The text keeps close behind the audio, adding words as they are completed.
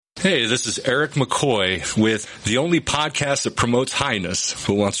Hey, this is Eric McCoy with the only podcast that promotes highness,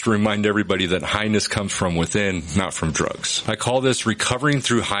 but wants to remind everybody that highness comes from within, not from drugs. I call this recovering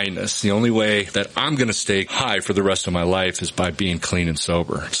through highness. The only way that I'm going to stay high for the rest of my life is by being clean and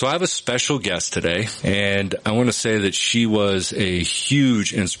sober. So I have a special guest today, and I want to say that she was a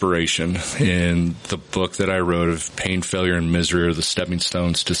huge inspiration in the book that I wrote of Pain, Failure, and Misery are the Stepping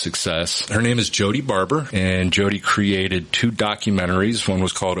Stones to Success. Her name is Jody Barber, and Jody created 2 documentaries. One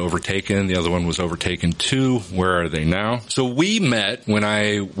was called Overtaken. The other one was Overtaken 2. Where are they now? So we met when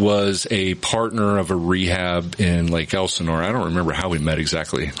I was a partner of a rehab in Lake Elsinore. I don't remember how we met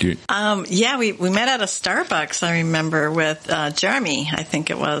exactly. We met at a Starbucks, I remember, with Jeremy, I think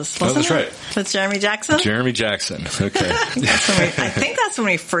it was. That's right. With Jeremy Jackson? Jeremy Jackson. Okay. I think that's when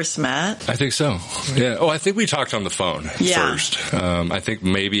we first met. I think so. Yeah. Oh, I think we talked on the phone first. I think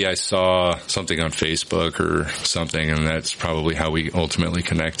maybe I saw something on Facebook or something, and that's probably how we ultimately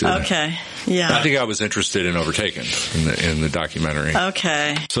connected. Okay. Yeah. I think I was interested in Overtaken in the documentary.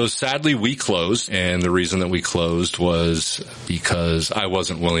 Okay. So sadly we closed, and the reason that we closed was because I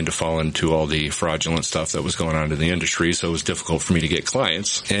wasn't willing to fall into all the fraudulent stuff that was going on in the industry, so it was difficult for me to get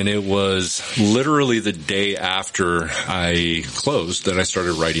clients. And it was literally the day after I closed that I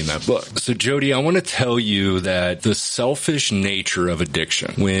started writing that book. So Jody, I want to tell you that the selfish nature of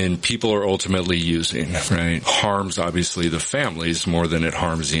addiction, when people are ultimately using, right, harms obviously the families more than it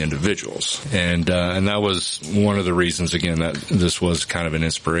harms the individuals. And that was one of the reasons, again, that this was kind of an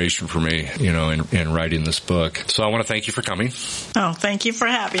inspiration for me, in writing this book. So I want to thank you for coming. Oh, thank you for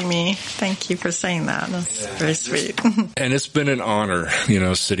having me. Thank you for saying that. That's very sweet. And it's been an honor,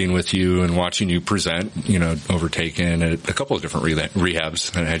 sitting with you and watching you present, Overtaken at a couple of different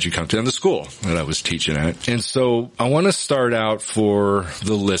rehabs that I had you come to, and the school that I was teaching at. And so I want to start out for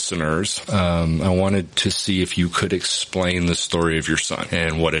the listeners. I wanted to see if you could explain the story of your son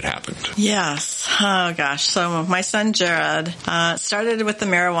and what had happened. Yes. Oh, gosh. So my son, Jared, started with the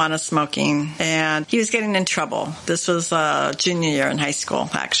marijuana smoking, and he was getting in trouble. This was junior year in high school,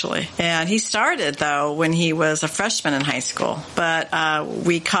 actually. And he started, though, when he was a freshman in high school. But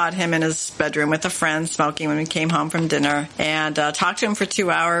we caught him in his bedroom with a friend smoking when we came home from dinner, and talked to him for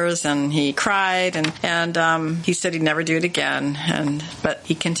 2 hours, and he cried, and he said he'd never do it again, but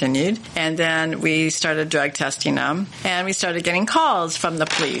he continued. And then we started drug testing him, and we started getting calls from the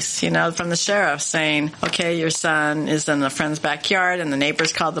police, from the sheriff saying, okay, your son is in a friend's backyard, and the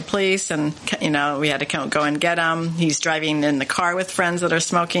neighbors called the police, and, we had to go and get him. He's driving in the car with friends that are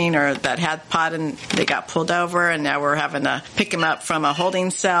smoking or that had pot, and they got pulled over, and now we're having to pick him up from a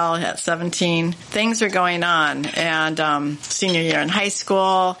holding cell at 17. Things are going on, and senior year in high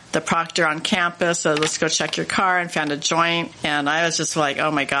school, the proctor on campus said, let's go check your car, and found a joint, and I was just like,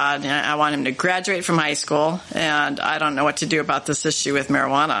 oh my God, I want him to graduate from high school, and I don't know what to do about this issue with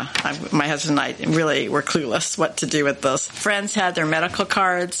marijuana. My husband and I really were clueless what to do with this. Friends had their medical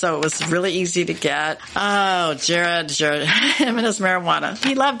cards, so it was really easy to get. Oh, Jared, him and his marijuana.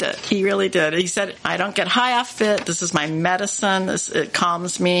 He loved it. He really did. He said, I don't get high off it. This is my medicine. It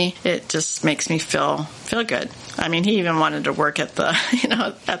calms me. It just makes me feel good. I mean, he even wanted to work at the,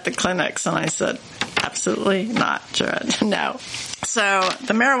 at the clinics, and I said, absolutely not, Jared. No. So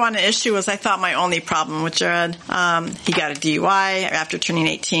the marijuana issue was, I thought, my only problem with Jared. He got a DUI after turning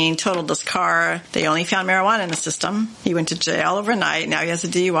 18, totaled his car. They only found marijuana in the system. He went to jail overnight. Now he has a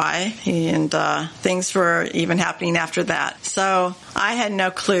DUI, and things were even happening after that. So I had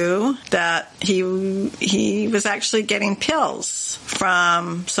no clue that he was actually getting pills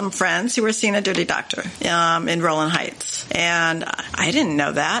from some friends who were seeing a dirty doctor in Rowland Heights. And I didn't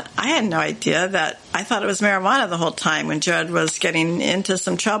know that. I had no idea that. I thought it was marijuana the whole time when Jared was getting into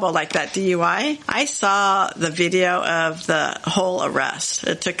some trouble like that DUI. I saw the video of the whole arrest.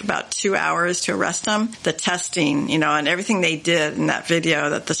 It took about 2 hours to arrest him. The testing, and everything they did in that video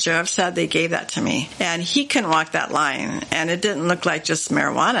that the sheriff said, they gave that to me. And he couldn't walk that line. And it didn't look like just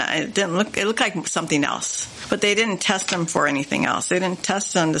marijuana. It looked like something else. But they didn't test him for anything else. They didn't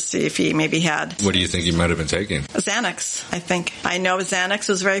test him to see if he maybe had... What do you think he might have been taking? Xanax, I think. I know Xanax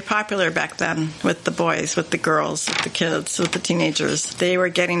was very popular back then with the boys, with the girls, with the kids, with the teenagers. They were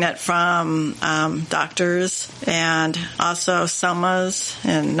getting it from doctors and also Selmas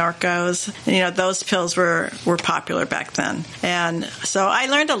and Norcos. Those pills were popular back then. And so I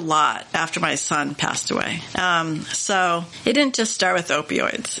learned a lot after my son passed away. So it didn't just start with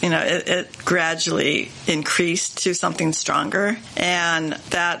opioids. It gradually increased to something stronger, and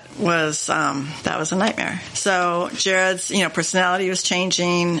that was a nightmare. So Jared's personality was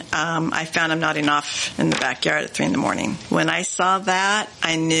changing. I found him nodding off in the backyard at 3 a.m. When I saw that,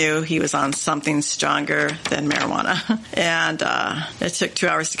 I knew he was on something stronger than marijuana. And it took 2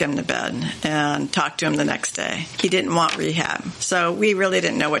 hours to get him to bed and talk to him the next day. He didn't want rehab. So we really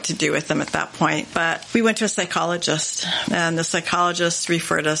didn't know what to do with him at that point. But we went to a psychologist, and the psychologist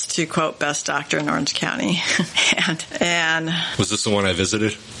referred us to, quote, best doctor in Orange County. and Was this the one I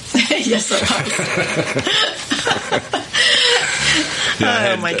visited? Yes, it was.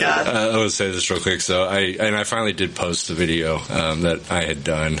 Yeah, my God. I would say this real quick. So I finally did post the video that I had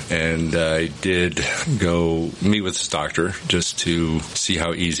done, and I did go meet with this doctor just to see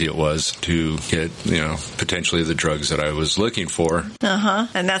how easy it was to get, potentially the drugs that I was looking for.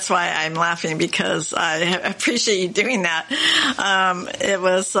 And that's why I'm laughing, because I appreciate you doing that.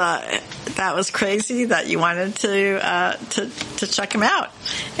 That was crazy that you wanted to check him out,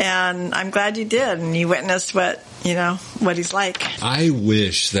 and I'm glad you did, and you witnessed what he's like. I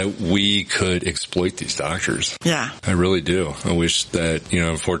wish that we could exploit these doctors. Yeah. I really do. I wish that,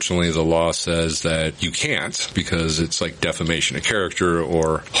 unfortunately the law says that you can't, because it's like defamation of character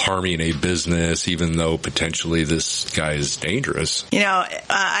or harming a business, even though potentially this guy is dangerous.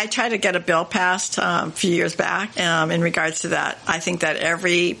 I tried to get a bill passed a few years back in regards to that. I think that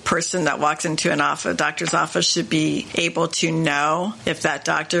every person that walks into a doctor's office should be able to know if that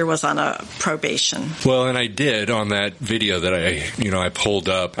doctor was on a probation. Well, and I did on that video that I pulled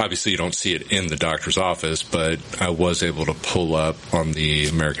up. Obviously, you don't see it in the doctor's office, but I was able to pull up on the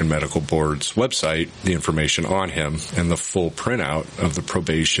American Medical Board's website the information on him and the full printout of the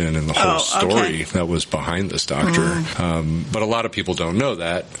probation and the whole story that was behind this doctor. But a lot of people don't know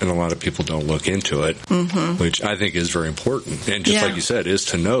that, and a lot of people don't look into it, which I think is very important. And just like you said, is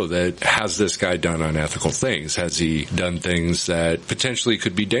to know that, has this guy done unethical things? Has he done things that potentially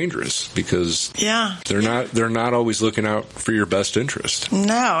could be dangerous? Because they're not always looking out for your best interest.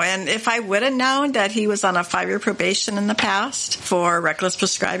 No, and if I would have known that he was on a 5-year probation in the past for reckless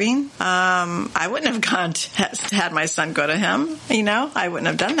prescribing, I wouldn't have gone to had my son go to him. I wouldn't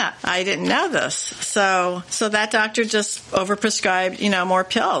have done that. I didn't know this. So that doctor just overprescribed, more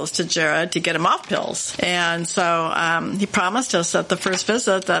pills to Jared to get him off pills. And so he promised us at the first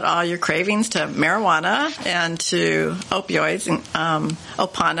visit that all your cravings to marijuana and to opioids,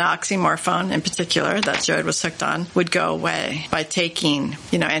 Opana, oxymorphone in particular, that Jared was hooked on, would go away by taking,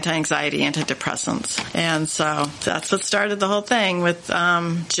 anti-anxiety, antidepressants. And so that's what started the whole thing with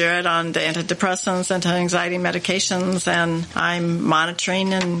Jared on the antidepressants, anti-anxiety medications, and I'm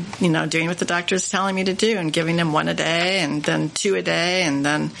monitoring and, doing what the doctor's telling me to do and giving him 1 a day and then 2 a day and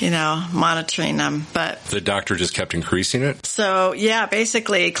then, monitoring them. But the doctor just kept increasing it? So,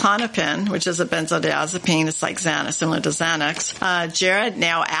 basically Klonopin, which is a benzodiazepine, it's like Xanax, similar to Xanax. Jared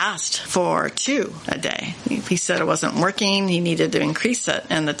now asked for 2 a day. He said it wasn't working. He needed to increase it.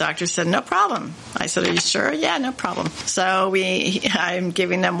 And the doctor said, no problem. I said, are you sure? Yeah, no problem. So I'm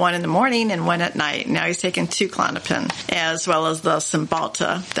giving them 1 in the morning and 1 at night. Now he's taking 2 Klonopin, as well as the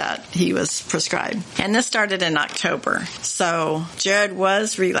Cymbalta that he was prescribed. And this started in October. So Jared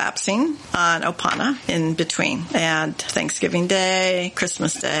was relapsing on Opana in between. And Thanksgiving Day,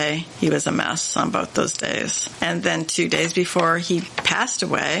 Christmas Day, he was a mess on both those days. And then 2 days before he passed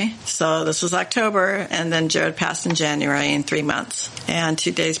away, so this was October, and then Jared passed in January in 3 months. And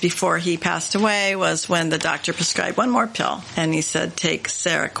 2 days before he passed away was when the doctor prescribed 1 more pill, and he said, take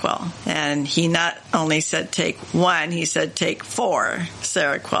Seroquel. And he not only said take 1, he said take 4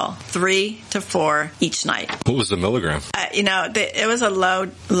 Seroquel, 3 to 4 each night. What was the milligram? It was a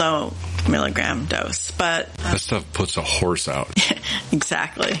low milligram dose, but that stuff puts a horse out.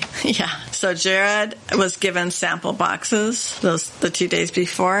 Exactly. Yeah. So Jared was given sample boxes the 2 days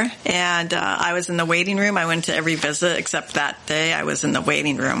before, and I was in the waiting room. I went to every visit except that day. I was in the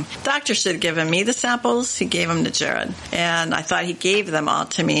waiting room. Doctor should have given me the samples. He gave them to Jared, and I thought he gave them all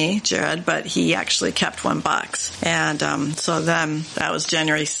to me, Jared, but he actually kept 1 box. And so then that was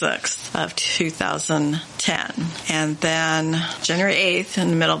January 6th of 2010, and then January 8th in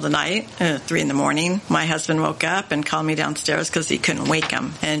the middle of the night, 3 in the morning, my husband woke up and called me downstairs because he couldn't wake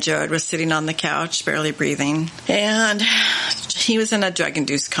him. And Jared was sitting on the couch, barely breathing. And he was in a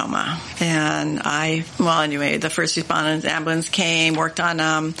drug-induced coma. And the first responders ambulance came, worked on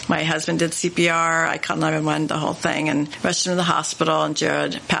him. My husband did CPR. I called 911, the whole thing, and rushed him to the hospital. And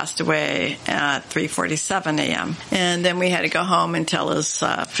Jared passed away at 3:47 a.m. And then we had to go home and tell his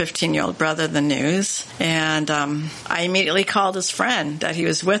 15-year-old brother the news. And I immediately called his friend that he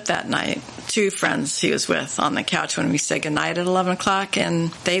was with that night two friends he was with on the couch when we said goodnight at 11 o'clock,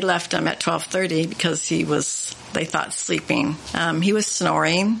 and they left him at 12:30 because they thought sleeping. He was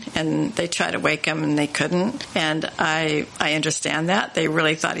snoring, and they tried to wake him, and they couldn't. And I understand that. They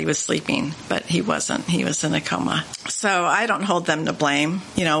really thought he was sleeping, but he wasn't. He was in a coma. So I don't hold them to blame.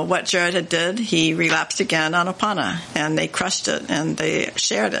 What Jared had did, he relapsed again on Opana, and they crushed it, and they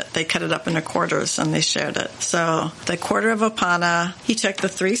shared it. They cut it up into quarters, and they shared it. So the quarter of Opana, he took the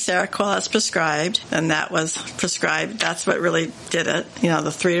 3 Seroquel as prescribed, and that was prescribed. That's what really did it.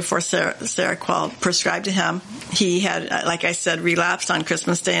 The 3 to 4 Seroquel prescribed to him. He had, like I said, relapsed on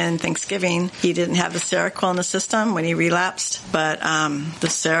Christmas Day and Thanksgiving. He didn't have the Seroquel in the system when he relapsed, but the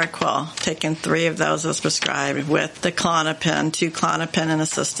Seroquel, taking 3 of those as prescribed with the Klonopin, 2 Klonopin in the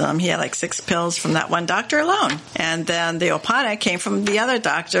system. He had like 6 pills from that one doctor alone. And then the Opana came from the other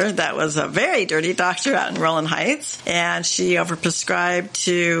doctor that was a very dirty doctor out in Rowland Heights, and she overprescribed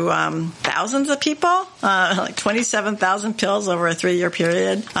to thousands of people, like 27,000 pills over a 3-year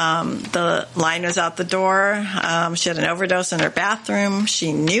period. The line was out the door. She had an overdose in her bathroom.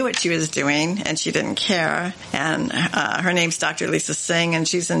 She knew what she was doing, and she didn't care. And her name's Dr. Lisa Singh, and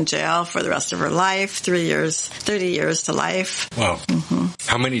she's in jail for the rest of her life, 30 years to life. Wow. Mm-hmm.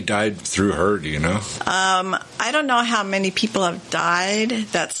 How many died through her, do you know? I don't know how many people have died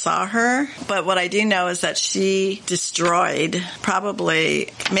that saw her, but what I do know is that she destroyed probably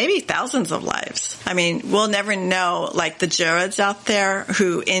maybe thousands of lives. I mean, we'll never know, like the Jareds out there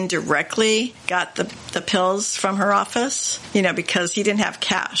who indirectly got the pills from her office, because he didn't have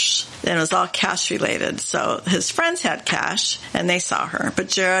cash. And it was all cash related. So his friends had cash and they saw her. But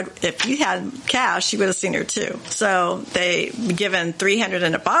Jared, if he had cash, he would have seen her too. So they given 300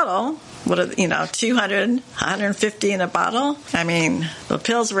 in a bottle. 200, 150 in a bottle. I mean, the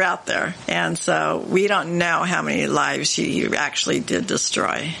pills were out there. And so we don't know how many lives she actually did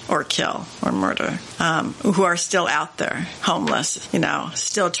destroy or kill or murder, who are still out there, homeless,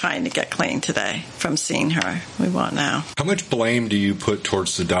 still trying to get clean today from seeing her. We won't know. How much blame do you put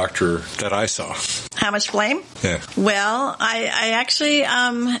towards the doctor that I saw? How much blame? Yeah. Well, I actually,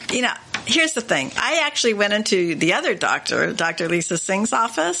 here's the thing. I actually went into the other doctor, Dr. Lisa Singh's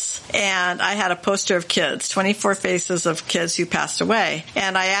office, and I had a poster of kids, 24 faces of kids who passed away.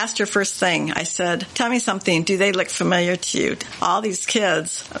 And I asked her first thing, I said, tell me something, do they look familiar to you? All these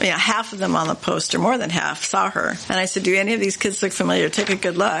kids, half of them on the poster, more than half, saw her. And I said, do any of these kids look familiar? Take a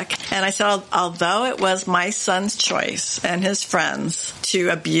good look. And I said, although it was my son's choice and his friends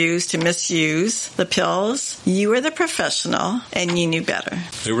to misuse the pills, you were the professional and you knew better.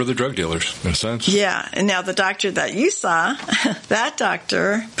 They were the drug dealers, in a sense. Yeah. And now the doctor that you saw, that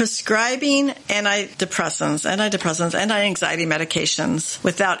doctor prescribing antidepressants, anti-anxiety medications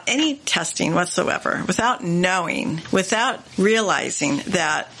without any testing whatsoever, without knowing, without realizing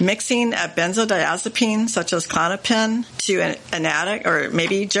that mixing a benzodiazepine such as Klonopin to an addict, or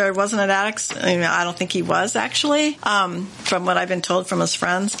maybe Jared wasn't an addict. I don't think he was actually, from what I've been told from his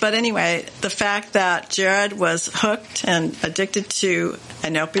friends. But anyway, the fact that Jared was hooked and addicted to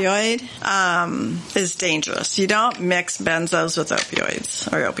an opioid is dangerous. You don't mix benzos with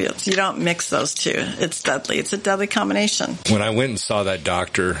opioids or opiates. You don't mix those two. It's deadly. It's a deadly combination. When I went and saw that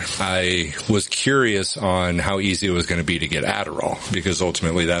doctor, I was curious on how easy it was going to be to get Adderall, because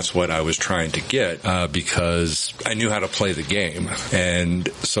ultimately that's what I was trying to get, because I knew how to play the game.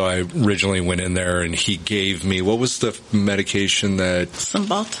 And so I originally went in there and he gave me, what was the medication that...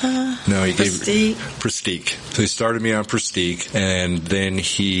 Cymbalta? No, he Pristiq? gave Pristiq. So he started me on Pristiq, and then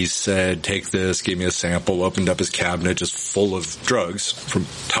he said, take this, gave me a sample, opened up his cabinet just full of drugs from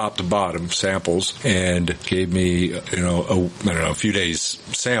top to bottom, samples, and gave me, a few days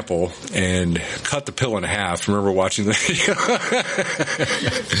sample and cut the pill in half. I remember watching the video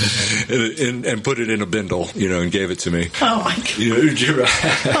and put it in a bindle, and gave it to me. Oh my God.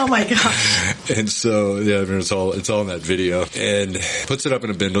 Oh my God. And so, it's all in that video, and puts it up in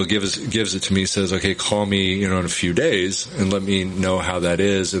a bindle, gives it to me, says, okay, call me, in a few days and let me know how that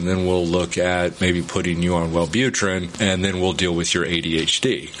is. And then we'll look at maybe putting you on Wellbutrin, and then we'll deal with your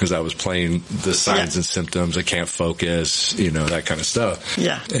ADHD, because I was playing the signs and symptoms. I can't focus, that kind of stuff.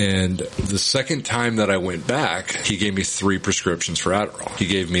 Yeah. And the second time that I went back, he gave me 3 prescriptions for Adderall. He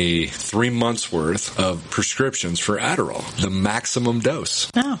gave me 3 months worth of prescriptions for Adderall, the maximum dose.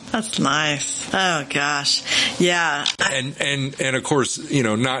 Oh, that's nice. Oh gosh. Yeah. And of course,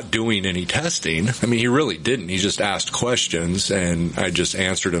 not doing any testing. I mean, he really didn't. He just asked questions and I just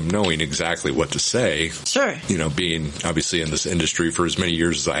answered him knowing exactly what to say. Sure. Being obviously in this industry for as many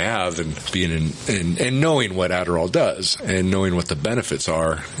years as I have, and being and knowing what Adderall does, and knowing what the benefits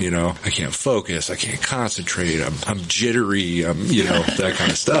are. I can't focus, I can't concentrate, I'm jittery, that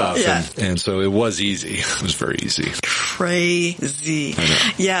kind of stuff. Yeah. And so it was easy. It was very easy. Crazy.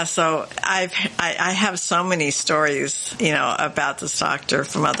 Yeah. So I have so many stories, about this doctor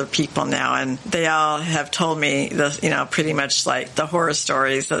from other people now, and they all have told me this, pretty much like the horror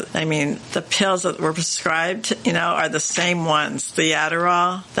stories. The pills that were prescribed, are the same ones. The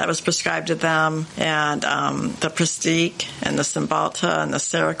Adderall that was prescribed to them, and the Pristiq, and the Cymbalta, and the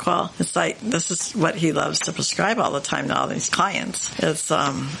Seroquel. It's like, this is what he loves to prescribe all the time to all these clients.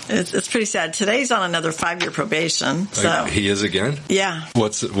 It's pretty sad. Today's on another 5-year probation. So he is again? Yeah.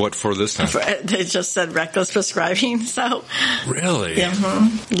 What for this time? They just said reckless prescribing. So really?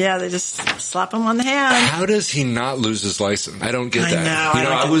 Yeah, they just slap him on the hand. How does he not lose his license? I don't get that.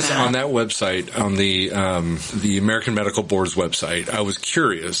 I was on that website, on the American Medical Board's website. I was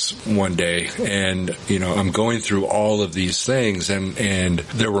curious one day, and I'm going through all of these things, and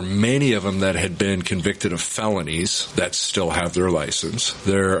there were many of them that had been convicted of felonies that still have their license.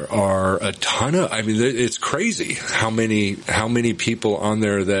 There are a ton of, it's crazy how many people on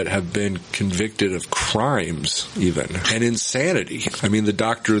there that have been convicted of crimes even, and insanity. The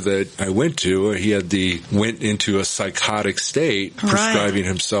doctor that I went to, he went into a psychotic state, prescribing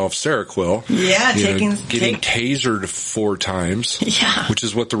himself Seroquel. Yeah, getting tasered 4 times, which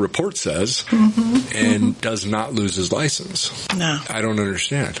is what the report says, and does not lose his license. No. I don't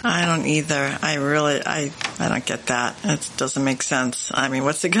understand. I don't either. I don't get that. It doesn't make sense.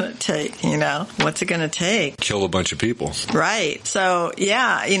 What's it going to take, What's it going to take? Kill a bunch of people. Right. So,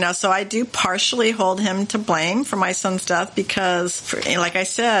 so I do partially hold him to blame for my son's death because, like I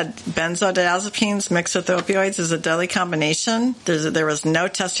said, benzodiazepines mixed with opioids is a deadly combination. There was no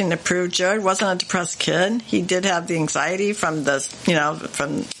testing to prove Jared wasn't a depressed kid. He did have the anxiety from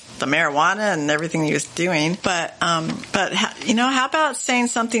from the marijuana and everything he was doing. But how about saying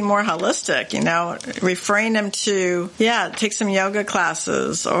something more holistic, referring him to, take some yoga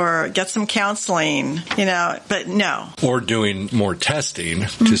classes or get some counseling, but no. Or doing more testing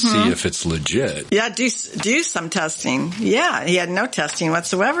to see if it's legit. Yeah, do some testing. Yeah, he had no testing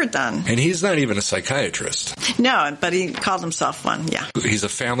whatsoever done. And he's not even a psychiatrist. No, but he called himself one, yeah. He's a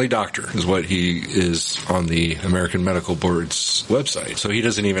family doctor is what he is on the American Medical Board's website. So he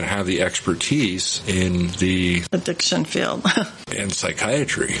doesn't even have the expertise in the addiction field and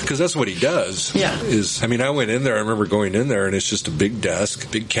psychiatry, because that's what he does. Yeah. I went in there, I remember going in there, and it's just a big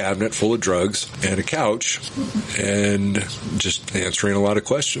desk, big cabinet full of drugs, and a couch, and just answering a lot of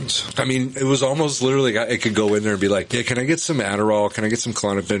questions. It was almost literally, I could go in there and be like, can I get some Adderall? Can I get some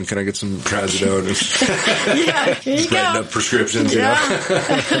Klonopin? Can I get some Trazodone? Yeah, here you go. Writing up prescriptions,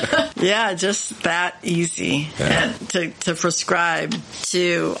 Yeah, just that easy. And to prescribe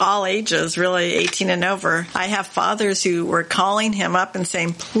to all ages, really 18 and over. I have fathers who were calling him up and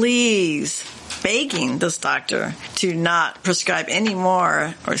saying, please, begging this doctor to not prescribe any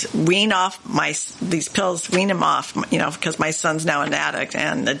more or wean off these pills, wean him off, because my son's now an addict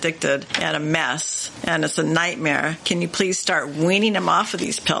and addicted and a mess and it's a nightmare. Can you please start weaning him off of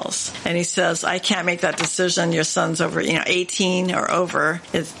these pills? And he says, I can't make that decision. Your son's over, 18 or over.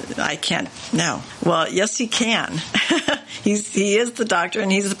 I can't. No. Well, yes, he can. He is the doctor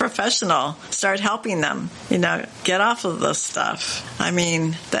and he's a professional. Start helping them, get off of this stuff.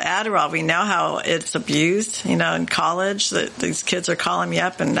 The Adderall, we know how it's abused, in college. These kids are calling me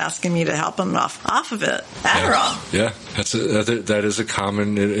up and asking me to help them off of it. Adderall. Yeah. That is a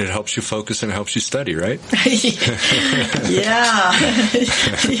common, it helps you focus and it helps you study, right? Yeah.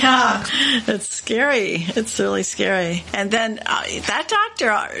 Yeah. It's scary. It's really scary. And then that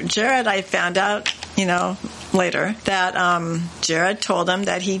doctor, Jared, I found out, later that Jared told him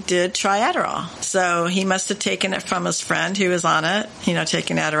that he did try Adderall. So he must have taken it from his friend who was on it,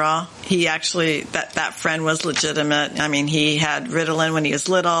 taking Adderall. He actually, that friend was legitimate. He had Ritalin when he was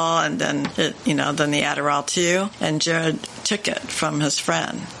little and then then the Adderall too. And Jared took it from his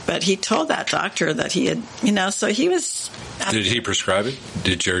friend. But he told that doctor that he had, so he was... Did he prescribe it?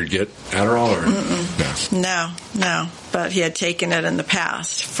 Did Jared get Adderall or no? No. But he had taken it in the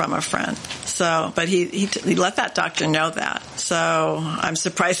past from a friend. So, but he let that doctor know that. So I'm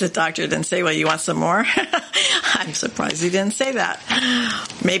surprised the doctor didn't say, well, you want some more? I'm surprised he didn't say that.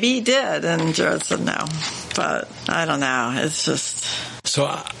 Maybe he did, and Jared said no. But I don't know. It's just... So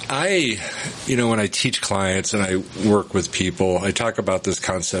when I teach clients and I work with people, I talk about this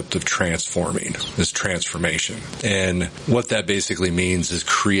concept of transforming, this transformation. And what that basically means is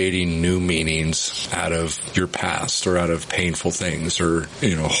creating new meanings out of your past or out of painful things or,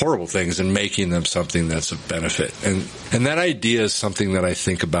 horrible things and making them something that's of benefit. And that idea is something that I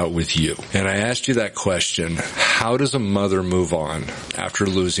think about with you. And I asked you that question, how does a mother move on after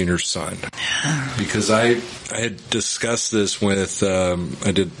losing her son? Because I had discussed this with,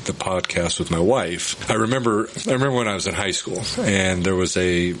 I did the podcast with my wife. I remember when I was in high school and there was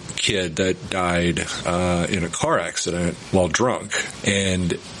a kid that died in a car accident while drunk,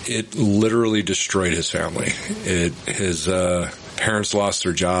 and it literally destroyed his family. His parents lost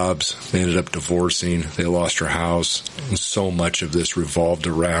their jobs. They ended up divorcing. They lost her house. And so much of this revolved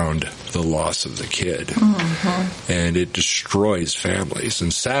around the loss of the kid. Mm-hmm. And it destroys families.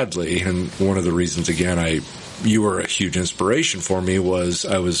 And sadly, and one of the reasons, again, you were a huge inspiration for me was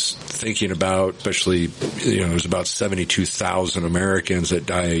I was thinking about, especially, there's about 72,000 Americans that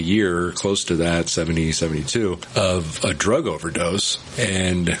die a year, close to that, 70, 72, of a drug overdose.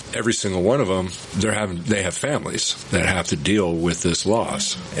 And every single one of them, they have families that have to deal with this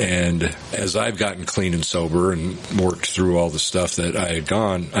loss. And as I've gotten clean and sober and worked through all the stuff that I had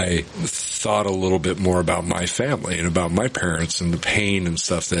gone, I thought a little bit more about my family and about my parents and the pain and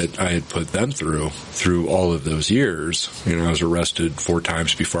stuff that I had put them through all of those years. I was arrested 4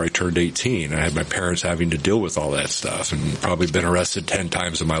 times before I turned 18. I had my parents having to deal with all that stuff and probably been arrested 10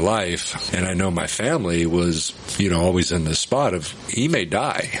 times in my life. And I know my family was, always in this spot of he may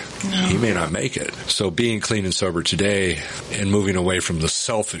die. No. He may not make it. So being clean and sober today and moving away from the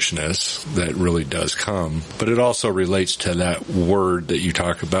selfishness that really does come, but it also relates to that word that you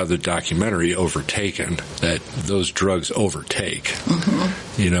talk about, the documentary, overtaken, that those drugs overtake. Mm-hmm.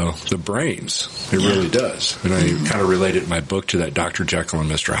 The brains. It really does. And I kind of relate it in my book to that Dr. Jekyll and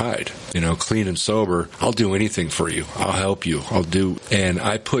Mr. Hyde. Clean and sober, I'll do anything for you. I'll help you. And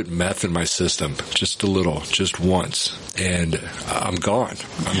I put meth in my system, just a little, just once. And I'm gone.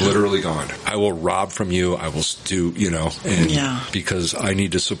 I'm literally gone. I will rob from you. I will do, because I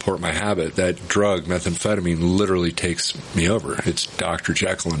need to support my habit. That drug, methamphetamine, literally takes me over. It's Dr.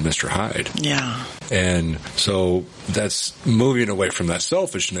 Jekyll and Mr. Hyde. Yeah. And so that's moving away from that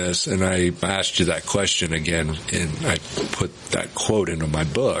selfishness. And I asked you that question again, and I put that quote into my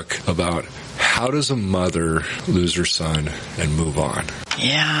book about how does a mother lose her son and move on?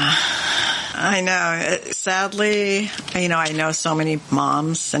 Yeah. I know. Sadly, I know so many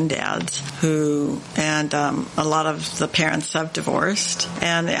moms and dads and a lot of the parents have divorced,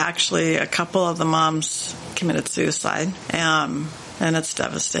 and actually a couple of the moms committed suicide. And it's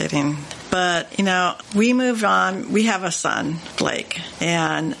devastating. But, we moved on. We have a son, Blake,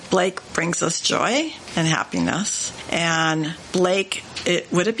 and Blake brings us joy and happiness. And Blake,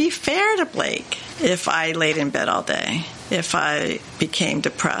 would it be fair to Blake if I laid in bed all day? If I became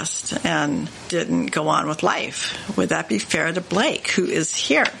depressed and didn't go on with life? Would that be fair to Blake, who is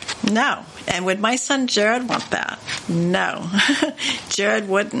here? No. And would my son Jared want that? No. Jared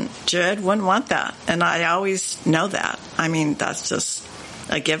wouldn't. Jared wouldn't want that. And I always know that. That's just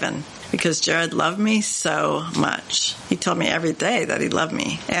a given. Because Jared loved me so much. He told me every day that he loved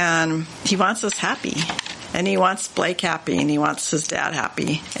me. And he wants us happy. And he wants Blake happy, and he wants his dad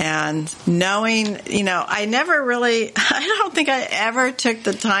happy. And knowing, I don't think I ever took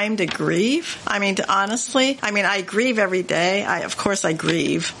the time to grieve. Honestly, I grieve every day. Of course I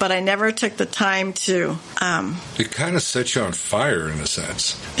grieve, but I never took the time to... It kind of set you on fire in a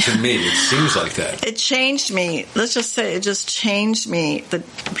sense. To me, it seems like that. It changed me. Let's just say it just changed me. The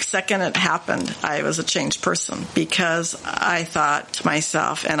second it happened, I was a changed person, because I thought to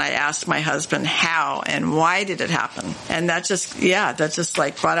myself, and I asked my husband how and why did it happen? And that just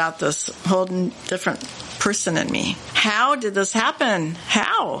brought out this whole different person in me. How did this happen?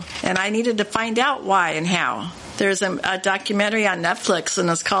 How? And I needed to find out why and how. There's a documentary on Netflix, and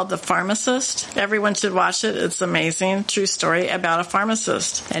it's called The Pharmacist. Everyone should watch it. It's amazing. True story about a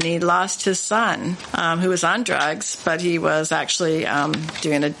pharmacist. And he lost his son, who was on drugs, but he was actually trying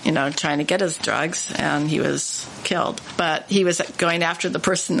to get his drugs, and he was killed. But he was going after the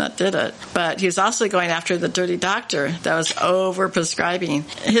person that did it. But he was also going after the dirty doctor that was over-prescribing.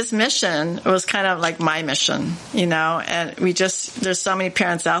 His mission was kind of like my mission, and there's so many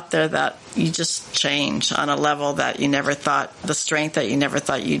parents out there that you just change on a level that you never thought, the strength that you never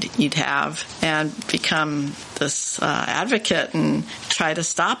thought you'd have, and become this advocate and try to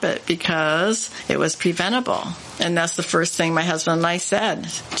stop it because it was preventable. And that's the first thing my husband and I said.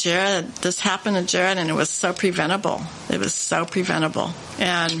 Jared, this happened to Jared, and it was so preventable. It was so preventable.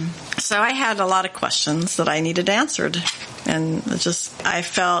 And so I had a lot of questions that I needed answered. And I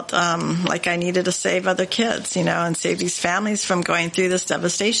felt like I needed to save other kids, and save these families from going through this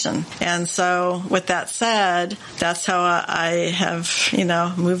devastation. And so with that said, that's how I have,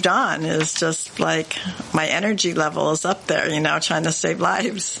 moved on, is just like my energy level is up there, trying to save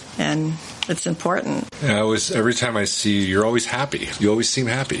lives. And it's important. Yeah, every time I see you, you're always happy. You always seem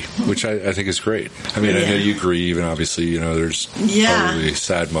happy, which I think is great. I mean, I know you grieve, and obviously, there's probably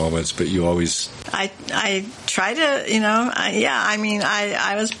sad moments, but you always... I try to,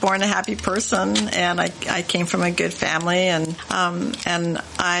 I was born a happy person, and I came from a good family, and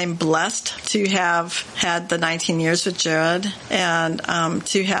I'm blessed to have had the 19 years with Jared, and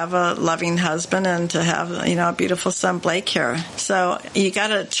to have a loving husband, and to have, a beautiful son, Blake, here. So you got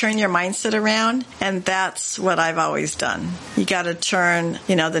to turn your mindset around, and that's what I've always done. You got to turn,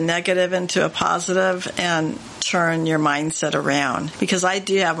 the negative into a positive, and turn your mindset around, because I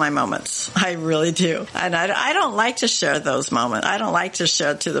do have my moments. I really do. And I don't like to share those moments. I don't like to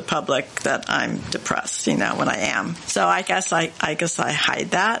share to the public that I'm depressed, when I am. So I guess I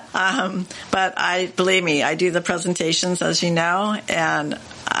hide that. But believe me, I do the presentations, as you know, and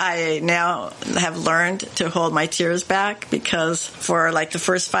I now have learned to hold my tears back, because for like the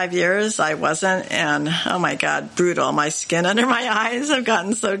first 5 years I wasn't, and oh my God, brutal. My skin under my eyes have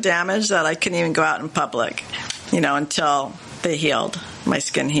gotten so damaged that I couldn't even go out in public, until they healed. My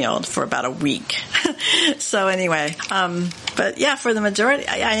skin healed for about a week. So anyway, but yeah, for the majority,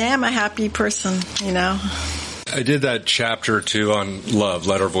 I am a happy person, I did that chapter too on love,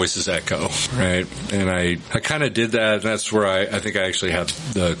 let our voices echo, right? And I kind of did that. And that's where I think I actually have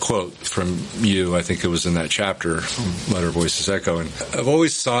the quote from you. I think it was in that chapter, let our voices echo. And I've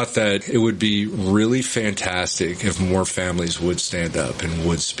always thought that it would be really fantastic if more families would stand up and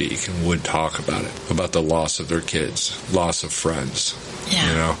would speak and would talk about it, about the loss of their kids, loss of friends.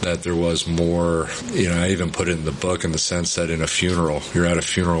 Yeah. That there was more, I even put it in the book in the sense that in a funeral, you're at a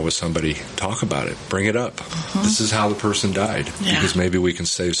funeral with somebody, talk about it, bring it up. Mm-hmm. This is how the person died, because maybe we can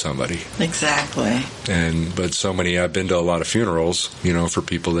save somebody. Exactly. But so many, I've been to a lot of funerals, for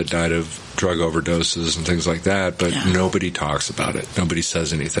people that died of drug overdoses and things like that, but nobody talks about it. Nobody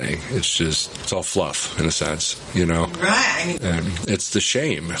says anything. It's all fluff in a sense, Right. And it's the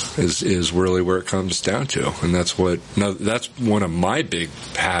shame is really where it comes down to. And that's one of my big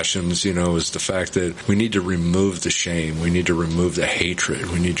passions, is the fact that we need to remove the shame. We need to remove the hatred.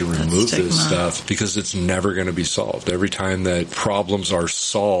 We need to remove this stuff, because it's never going to be solved. Every time that problems are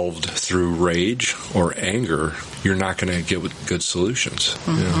solved through rage or anger, you're not going to get good solutions.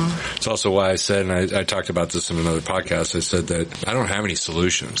 Mm-hmm. It's also why I said, and I talked about this in another podcast, I said that I don't have any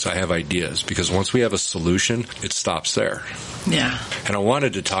solutions. I have ideas, because once we have a solution, it stops there. Yeah. And I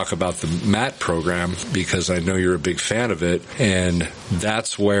wanted to talk about the MAT program, because I know you're a big fan of it, and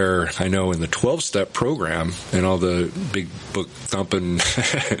that's where I know in the 12-step program and all the big book thumping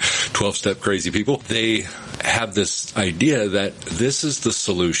 12-step crazy people, they have this idea that this is the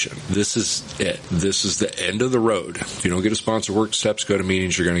solution. This is it. This is the end of the road. If you don't get a sponsor work steps, go to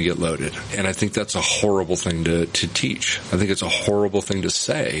meetings, you're going to get loaded. And I think that's a horrible thing to teach. I think it's a horrible thing to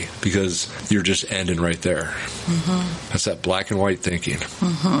say, because you're just ending right there. Mm-hmm. That's that black and white thinking.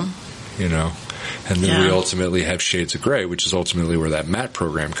 Mm-hmm. And then we ultimately have shades of gray, which is ultimately where that MAT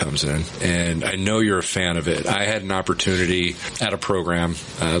program comes in. And I know you're a fan of it. I had an opportunity at a program,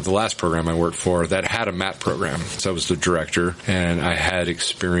 the last program I worked for, that had a MAT program. So I was the director, and I had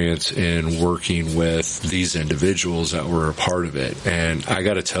experience in working with these individuals that were a part of it. And I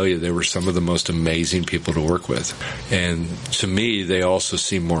got to tell you, they were some of the most amazing people to work with. And to me, they also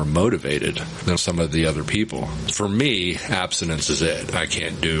seem more motivated than some of the other people. For me, abstinence is it. I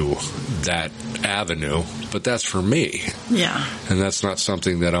can't do that avenue, but that's for me. Yeah. And that's not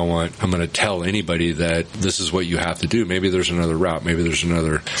something that I'm going to tell anybody that this is what you have to do. Maybe there's another route. Maybe there's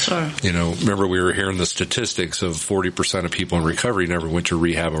another, remember we were hearing the statistics of 40% of people in recovery never went to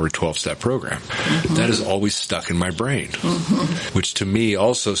rehab or a 12-step program. Mm-hmm. That is always stuck in my brain, which to me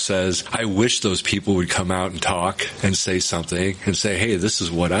also says, I wish those people would come out and talk and say something and say, hey, this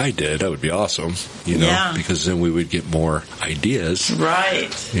is what I did. That would be awesome, because then we would get more ideas, right?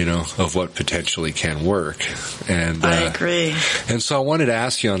 Of what potentially can work. And I agree. And so I wanted to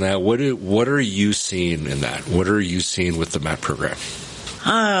ask you on that. What are you seeing in that? What are you seeing with the MAT program?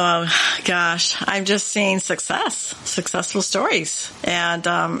 Oh, gosh. I'm just seeing successful stories. And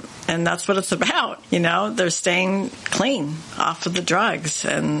that's what it's about. They're staying clean off of the drugs,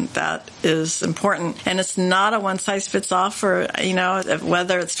 and that is important. And it's not a one-size-fits-all for,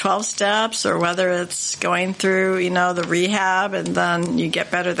 whether it's 12 steps or whether it's going through, the rehab, and then you get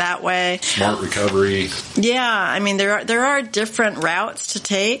better that way. Smart recovery. Yeah. I mean, there are different routes to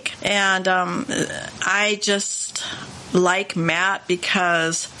take. And like MAT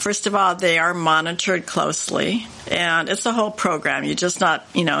because, first of all, they are monitored closely. And it's a whole program. You're just not,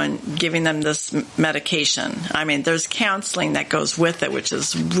 in giving them this medication. I mean, there's counseling that goes with it, which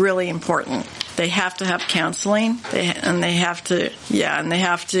is really important. They have to have counseling, and they have to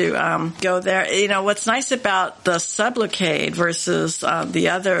go there. What's nice about the Sublocade versus the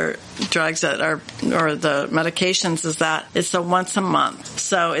other drugs or the medications is that it's a once a month.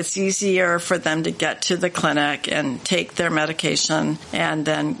 So it's easier for them to get to the clinic and take their medication and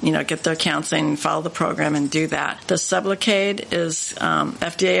then, get their counseling and follow the program and do that. The Sublocade is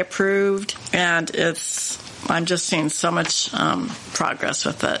FDA approved, and I'm just seeing so much progress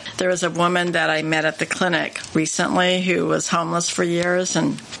with it. There was a woman that I met at the clinic recently who was homeless for years,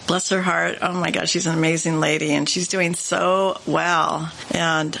 and bless her heart, oh my gosh, she's an amazing lady, and she's doing so well.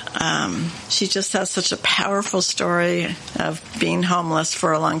 And she just has such a powerful story of being homeless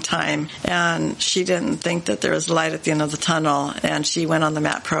for a long time, and she didn't think that there was light at the end of the tunnel, and she went on the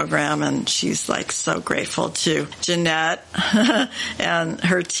MAT program, and she's like so grateful to Jeanette and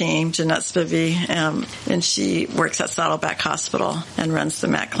her team, Jeanette Spivey, and she works at Saddleback Hospital and runs the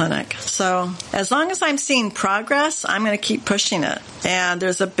MAT clinic. So as long as I'm seeing progress, I'm going to keep pushing it. And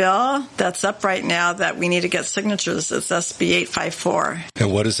there's a bill that's up right now that we need to get signatures. It's SB 854.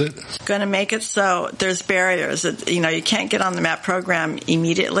 And what is it? Going to make it so there's barriers. You can't get on the MAT program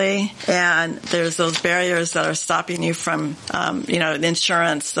immediately, and there's those barriers that are stopping you from, the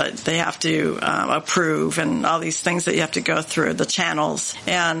insurance that they have to approve and all these things that you have to go through, the channels.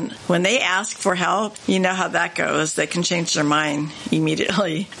 And when they ask for help, you know how that goes. They can change their mind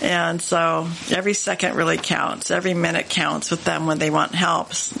immediately. And so every second really counts. Every minute counts with them when they want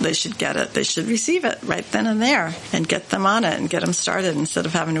help. They should get it. They should receive it right then and there and get them on it and get them started instead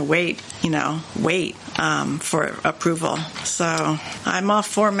of having to wait for approval. So I'm all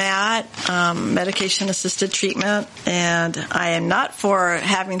for MAT, medication-assisted treatment, and I am not for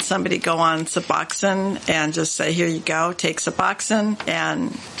having somebody go on Suboxone and just say, here you go, take Suboxone,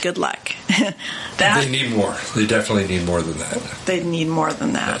 and good luck. They need more. They definitely need more than that. They need more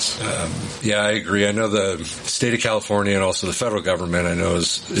than that. Yes. I agree. I know the state of California and also the federal government, I know,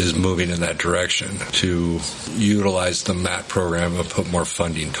 is moving in that direction to utilize the MAT program and put more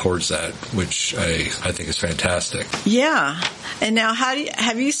funding towards that, which I think is fantastic. Yeah. And now,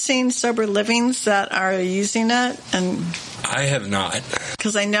 have you seen sober livings that are using it? And I have not.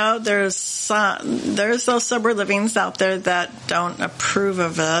 Because I know there's those sober livings out there that don't approve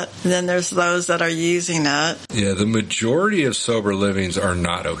of it. And then there's those that are using it. Yeah, the majority of sober livings are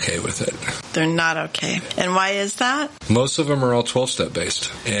not okay with it. They're not okay. And why is that? Most of them are all 12-step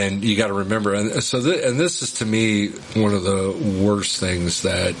based. And you got to remember, and this is to me one of the worst things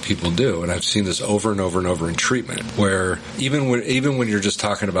that people do. And I've seen this over and over and over in treatment, where even when you're just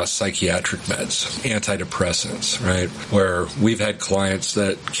talking about psychiatric meds, antidepressants, right? Where we've had clients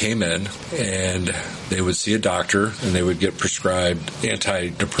that came in and they would see a doctor and they would get prescribed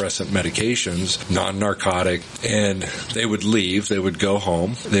antidepressant medications, non-narcotic, and they would leave, they would go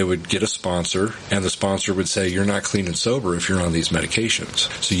home, they would get a sponsor, and the sponsor would say, you're not clean and sober if you're on these medications,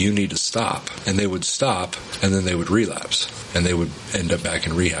 so you need to stop. And they would stop, and then they would relapse, and they would end up back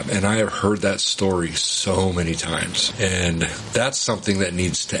in rehab. And I have heard that story so many times, and that's something that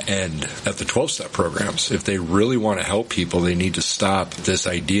needs to end at the 12-step programs. If they really want to help people, they need to stop this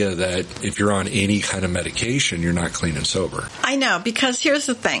idea that if you're on any kind of medication, you're not clean and sober. I know, because here's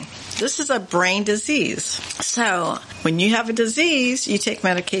the thing. This is a brain disease. So when you have a disease, you take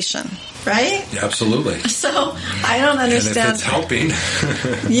medication, right? Yeah, absolutely. So I don't understand. And if it's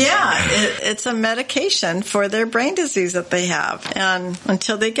helping. Yeah, it's a medication for their brain disease that they have, and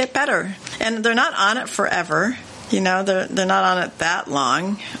until they get better. And they're not on it forever. They're not on it that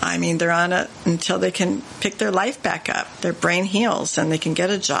long. I mean, they're on it until they can pick their life back up. Their brain heals and they can get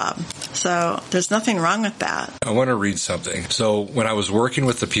a job. So there's nothing wrong with that. I want to read something. So when I was working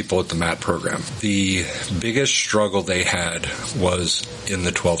with the people at the MAT program, the biggest struggle they had was in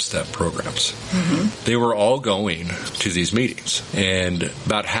the 12-step programs. Mm-hmm. They were all going to these meetings, and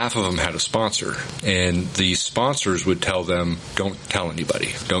about half of them had a sponsor. And the sponsors would tell them, don't tell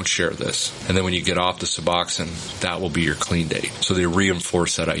anybody, don't share this. And then when you get off the Suboxone, that will be your clean date. So they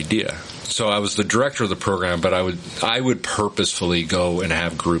reinforce that idea. So I was the director of the program, but I would purposefully go and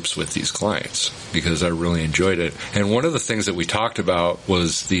have groups with these clients because I really enjoyed it. And one of the things that we talked about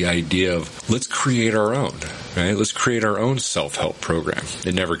was the idea of let's create our own. right? Let's create our own self-help program.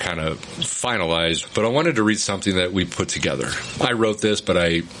 It never kind of finalized, but I wanted to read something that we put together. I wrote this, but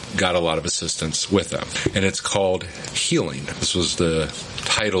I got a lot of assistance with them, and it's called Healing. This was the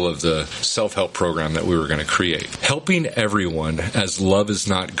title of the self-help program that we were going to create. Helping everyone as love is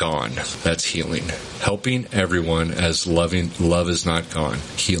not gone. That's healing. Helping everyone as love is not gone.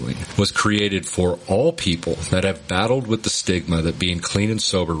 Healing was created for all people that have battled with the stigma that being clean and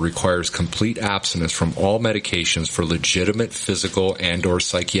sober requires complete abstinence from all medications for legitimate physical and or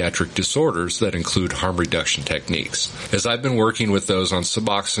psychiatric disorders that include harm reduction techniques. As I've been working with those on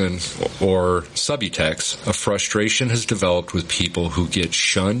Suboxone or Subutex, a frustration has developed with people who get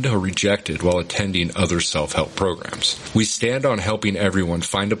shunned or rejected while attending other self-help programs. We stand on helping everyone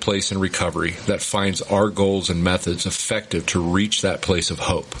find a place in recovery that finds our goals and methods effective to reach that place of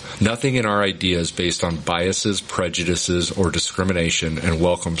hope. Nothing in our idea is based on biases, prejudices, or discrimination, and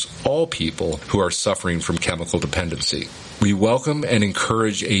welcomes all people who are suffering from chemical dependency. We welcome and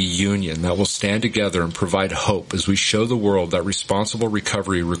encourage a union that will stand together and provide hope as we show the world that responsible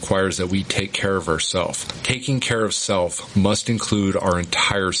recovery requires that we take care of ourselves. Taking care of self must include our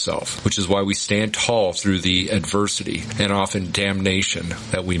entire self, which is why we stand tall through the adversity and often damnation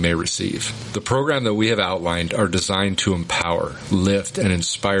that we may receive. The program that we have outlined are designed to empower, lift, and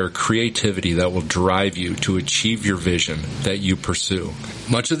inspire creativity that will drive you to achieve your vision that you pursue.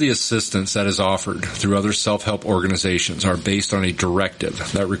 Much of the assistance that is offered through other self-help organizations are based on a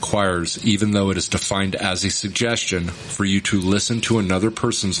directive that requires, even though it is defined as a suggestion, for you to listen to another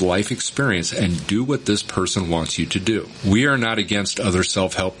person's life experience and do what this person wants you to do. We are not against other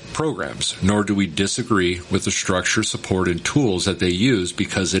self-help programs, nor do we disagree with the structure, support, and tools that they use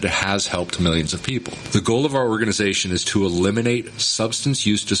because it has helped millions of people. The goal of our organization is to eliminate substance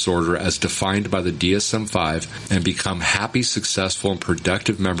use disorder as defined by the DSM-5 and become happy, successful, and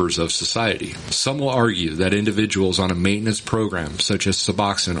productive members of society. Some will argue that individuals on a maintenance program such as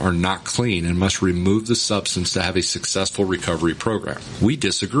Suboxone are not clean and must remove the substance to have a successful recovery program. We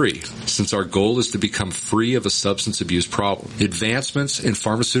disagree, since our goal is to become free of a substance abuse problem. Advancements in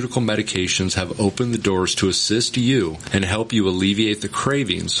pharmaceutical medications have opened the doors to assist you and help you alleviate the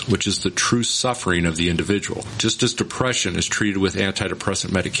cravings, which is the true suffering of the individual. Just as depression is treated with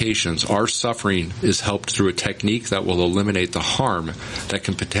antidepressant medications, our suffering is helped through a technique that will eliminate the harm that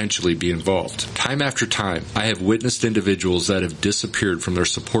can potentially be involved. Time after time, I have witnessed individuals that have disappeared from their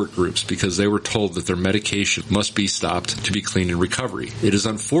support groups because they were told that their medication must be stopped to be clean in recovery. It is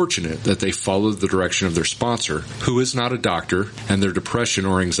unfortunate that they followed the direction of their sponsor, who is not a doctor, and their depression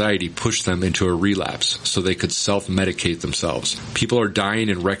or anxiety pushed them into a relapse so they could self-medicate themselves. People are dying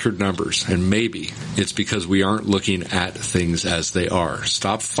in record numbers, and maybe it's because we aren't looking at things as they are.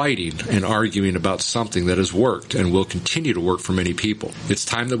 Stop fighting and arguing about something that has worked and will continue to work for many people. It's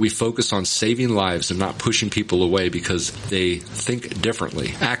time that we focus on saving lives and not pushing people away because they think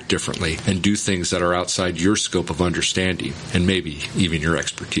differently, act differently, and do things that are outside your scope of understanding and maybe even your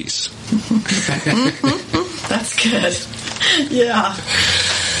expertise. That's good. Yeah.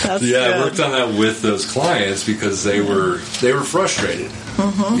 That's good. I worked on that with those clients because they were frustrated.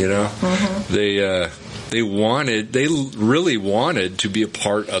 Mm-hmm. You know, mm-hmm. They really wanted to be a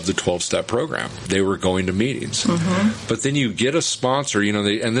part of the 12-step program. They were going to meetings. Mm-hmm. But then you get a sponsor, you know,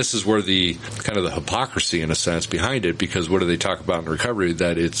 and this is where the kind of the hypocrisy in a sense behind it, because what do they talk about in recovery?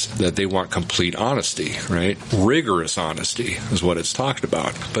 That they want complete honesty, right? Rigorous honesty is what it's talked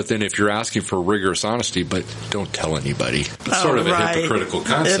about. But then if you're asking for rigorous honesty, but don't tell anybody, it's sort of a hypocritical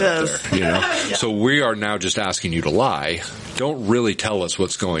concept there, you know? Yeah. So we are now just asking you to lie. Don't really tell us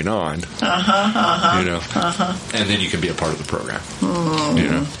what's going on, you know, and then you can be a part of the program, you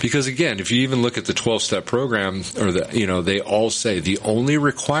know, because again, if you even look at the 12-step program or they all say the only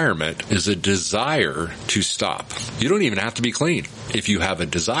requirement is a desire to stop. You don't even have to be clean if you have a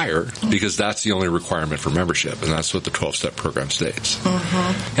desire, because that's the only requirement for membership. And that's what the 12-step program states.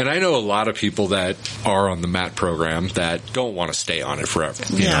 And I know a lot of people that are on the MAT program that don't want to stay on it forever,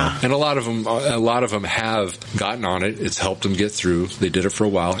 you know, and a lot of them have gotten on it. It's helped them get through. They did it for a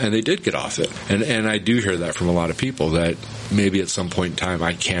while and they did get off it. And I do hear that from a lot of people that maybe at some point in time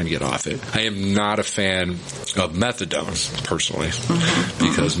I can get off it. I am not a fan of methadone personally,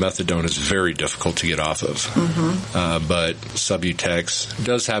 because methadone is very difficult to get off of. But Subutex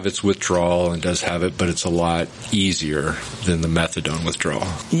does have its withdrawal and does have it, but it's a lot easier than the methadone withdrawal.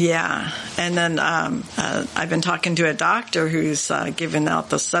 Yeah. And then I've been talking to a doctor who's giving out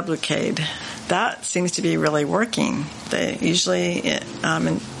the Sublocade. That seems to be really working. They usually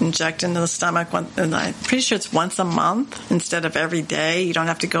inject into the stomach, and I'm pretty sure it's once a month instead of every day. You don't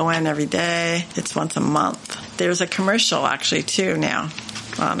have to go in every day. It's once a month. There's a commercial actually too now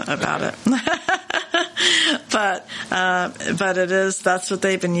about it. But that's what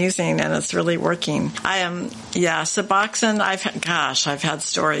they've been using, and it's really working. Suboxone, I've had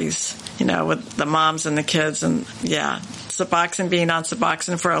stories, with the moms and the kids, and Suboxone, being on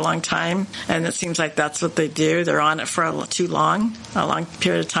Suboxone for a long time, and it seems like that's what they do. They're on it for a long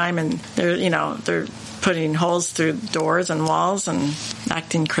period of time, and they're putting holes through doors and walls and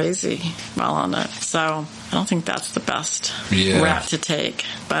acting crazy while on it. So I don't think that's the best route to take.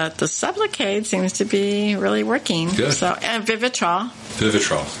 But the Sublocade seems to be really working. Good. So, and Vivitrol.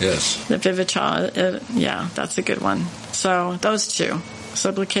 Vivitrol, yes. The Vivitrol, that's a good one. So those two.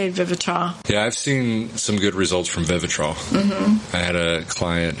 Sublocade, Vivitrol. Yeah, I've seen some good results from Vivitrol. I had a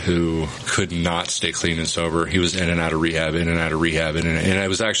client who could not stay clean and sober. He was in and out of rehab, and I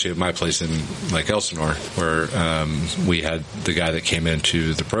was actually at my place in Elsinore, where we had the guy that came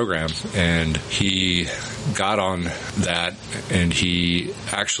into the program, and he got on that, and he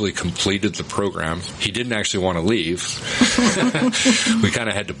actually completed the program. He didn't actually want to leave. We kind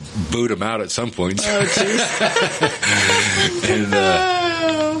of had to boot him out at some point. Oh, jeez.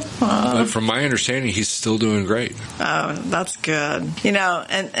 But from my understanding, he's still doing great. Oh, that's good.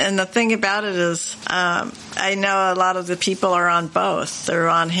 And the thing about it is, I know a lot of the people are on both. They're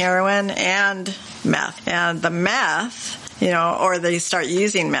on heroin and meth. And the meth, or they start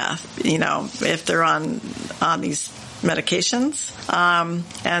using meth, if they're on these medications.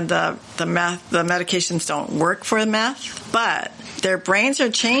 And the medications don't work for meth, but their brains are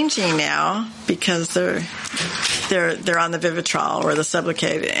changing now because they're on the Vivitrol or the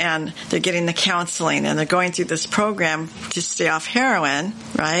Sublocade, and they're getting the counseling, and they're going through this program to stay off heroin,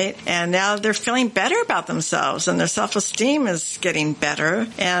 right? And now they're feeling better about themselves, and their self-esteem is getting better,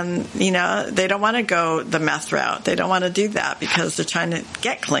 and they don't want to go the meth route. They don't want to do that because they're trying to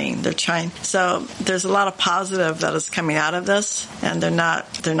get clean. So there's a lot of positive that is coming out of this, and they're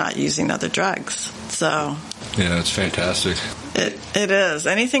not using other drugs. So yeah, it's fantastic. It is.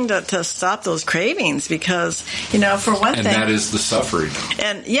 Anything to stop those cravings, because, for one thing. And that is the suffering.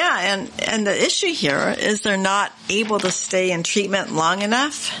 And the issue here is they're not able to stay in treatment long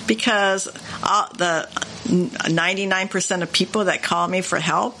enough, because the 99% of people that call me for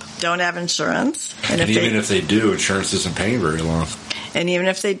help don't have insurance. And even if they do, insurance isn't paying very long. And even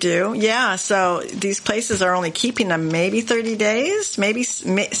if they do, so these places are only keeping them maybe 30 days, maybe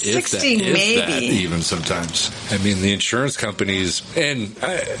 60, maybe. Even sometimes. I mean, the insurance companies, and,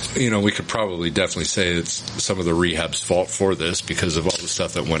 we could probably definitely say it's some of the rehab's fault for this because of all the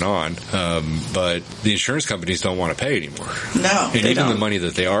stuff that went on. But the insurance companies don't want to pay anymore. No, and even the money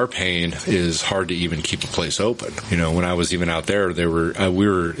that they are paying is hard to even keep a place open. When I was even out there, we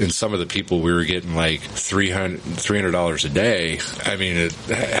were, in some of the people, we were getting like $300 a day. I mean,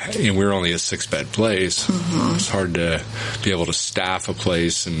 we were only a 6-bed place. Mm-hmm. It's hard to be able to staff a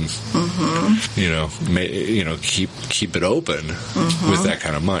place and, keep it open with that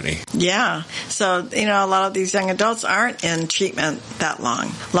kind of money. Yeah. So, a lot of these young adults aren't in treatment that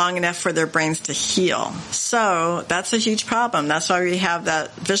long enough for their brains to heal. So that's a huge problem. That's why we have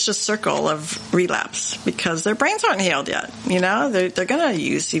that vicious circle of relapse, because their brains aren't healed yet. They're going to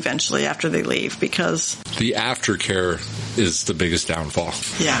use eventually after they leave, because the aftercare is the biggest downfall.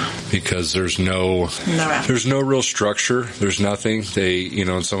 Yeah. Because there's no real structure. There's nothing. They,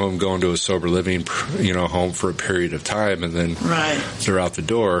 and some of them go into a sober living, home for a period of time, and then they're out the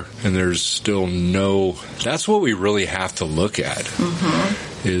door, and there's still that's what we really have to look at.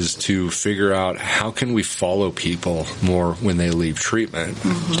 Is to figure out how can we follow people more when they leave treatment,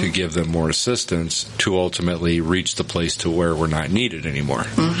 to give them more assistance to ultimately reach the place to where we're not needed anymore.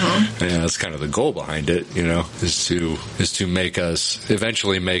 And that's kind of the goal behind it, is to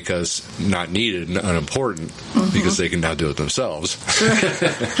eventually make us not needed and unimportant, because they can now do it themselves.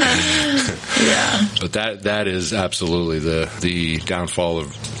 Yeah. But that is absolutely the downfall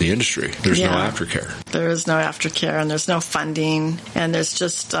of the industry. There's no aftercare. There is no aftercare, and there's no funding, and there's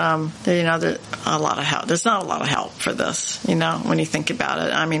just there's a lot of help. There's not a lot of help for this, when you think about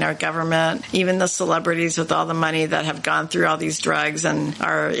it. I mean, our government, even the celebrities with all the money that have gone through all these drugs and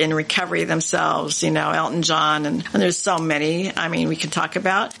are in recovery themselves, Elton John, and there's so many, we can talk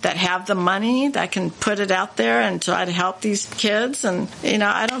about, that have the money, that can put it out there and try to help these kids. And,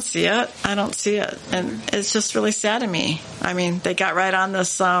 I don't see it. And it's just really sad to me. They got right on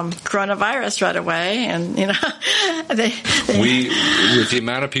this coronavirus right away. And, with the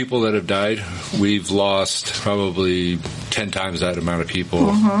amount of people that have died, we've lost probably 10 times that amount of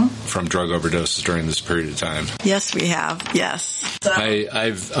people from drug overdoses during this period of time. Yes, we have. Yes. So.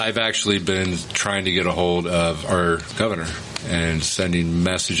 I've actually been trying to get a hold of our governor and sending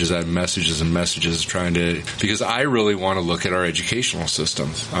messages because I really want to look at our educational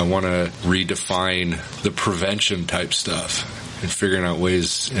system. I want to redefine the prevention type stuff and figuring out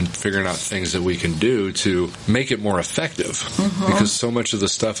things that we can do to make it more effective because so much of the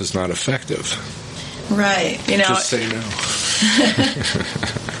stuff is not effective. Right. Just say no.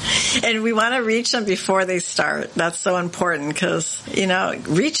 And we want to reach them before they start. That's so important because,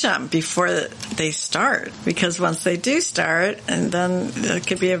 reach them before they start. Because once they do start, and then it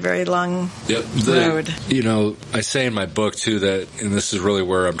could be a very long road. I say in my book, too, that, and this is really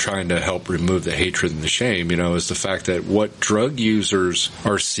where I'm trying to help remove the hatred and the shame, is the fact that what drug users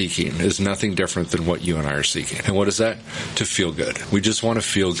are seeking is nothing different than what you and I are seeking. And what is that? To feel good. We just want to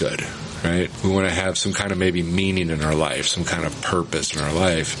feel good. Right? We want to have some kind of maybe meaning in our life, some kind of purpose in our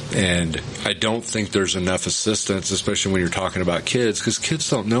life. And I don't think there's enough assistance, especially when you're talking about kids, because kids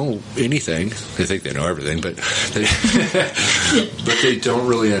don't know anything. They think they know everything, but they don't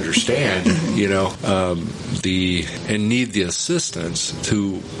really understand, and need the assistance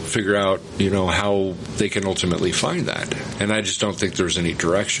to figure out, how they can ultimately find that. And I just don't think there's any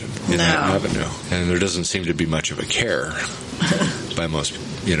direction in that avenue. And there doesn't seem to be much of a care by most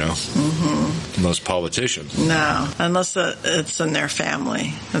most politicians. No, unless it's in their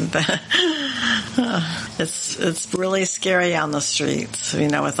family. It's really scary on the streets,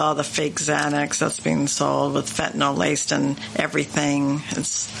 with all the fake Xanax that's being sold with fentanyl laced in everything.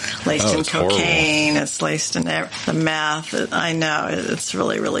 It's laced in cocaine. Horrible. It's laced in the meth. I know. It's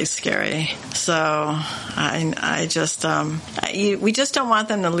really, really scary. So we just don't want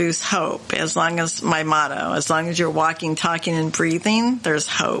them to lose hope. As long as you're walking, talking, and breathing, there's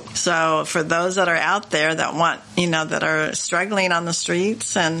hope. So for those that are out there that want, that are struggling on the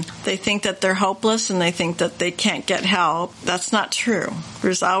streets and they think that they're hopeless and they think that they can't get help, that's not true.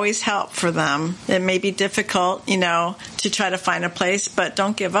 There's always help for them. It may be difficult, to try to find a place, but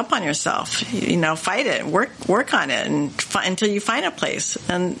don't give up on yourself. Fight it, work on it until you find a place.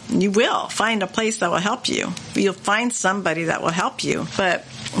 And you will find a place that will help you. You'll find somebody that will help you. But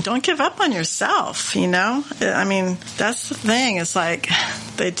don't give up on yourself, I mean, that's the thing. It's like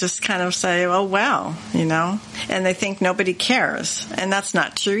they just kind of say, oh, well, and they think nobody cares. And that's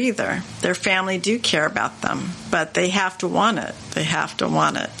not true either. Their family do care about them, but they have to want it. They have to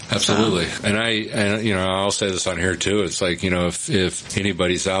want it. Absolutely. So. And I'll say this on here too. It's like, if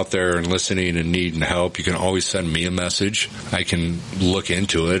anybody's out there and listening and needing help, you can always send me a message. I can look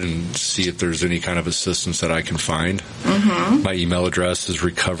into it and see if there's any kind of assistance that I can find. Mm-hmm. My email address is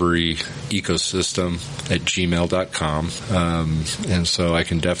recoveryecosystem@gmail.com. And so I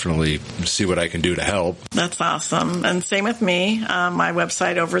can definitely see what I can do to help. That's awesome. And same with me. My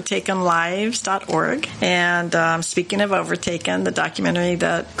website, overtakenlives.org. And speaking of Overtaken, the documentary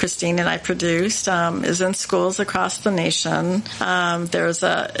that Christine and I produced is in schools across the nation.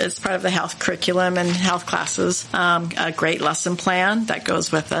 It's part of the health curriculum and health classes, a great lesson plan that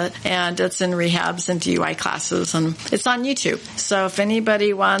goes with it. And it's in rehabs and DUI classes. And it's on YouTube. So if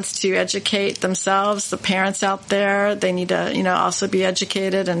anybody wants to educate themselves, the parents out there, they need to, also be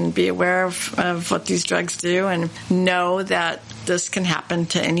educated and be aware of what these drugs do and know that this can happen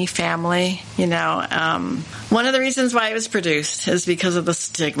to any family. One of the reasons why it was produced is because of the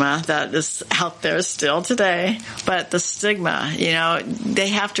stigma that is out there still today. But the stigma, they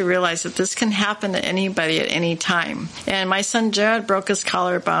have to realize that this can happen to anybody at any time. And my son Jared broke his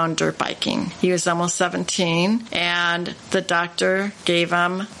collarbone dirt biking. He was almost 17, and the doctor gave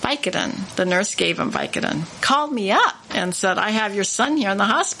him Vicodin. The nurse gave him Vicodin. Called me up and said, I have your son here in the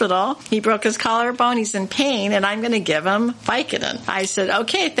hospital. He broke his collarbone. He's in pain, and I'm going to give him Vicodin. I said,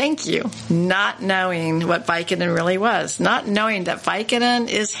 okay, thank you. Not knowing what Vicodin really was. Not knowing that Vicodin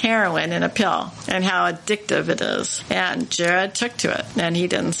is heroin in a pill and how addictive it is. And Jared took to it, and he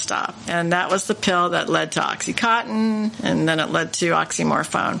didn't stop. And that was the pill that led to OxyContin, and then it led to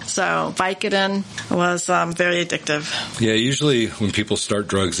oxymorphone. So Vicodin was very addictive. Yeah, usually when people start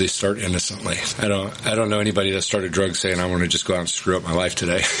drugs, they start innocently. I don't know anybody that started drugs saying, I want to just go out and screw up my life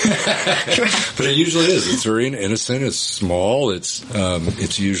today. But it usually is. It's very innocent. It's small.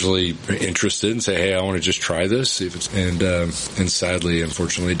 It's usually interested and say, hey, I want to just try this. See if it's, and sadly,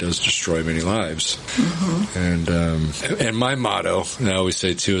 unfortunately, it does destroy many lives. Mm-hmm. And my motto, and I always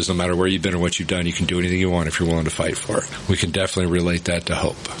say too, is no matter where you've been or what you've done, you can do anything you want if you're willing to fight for it. We can definitely relate that to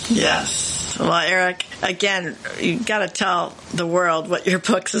hope. Yes. Well, Eric, again, you got to tell the world what your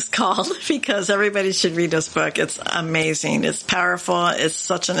book is called, because everybody should read this book. It's amazing. It's powerful. It's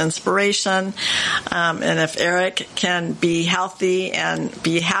such an inspiration. And if Eric can be healthy and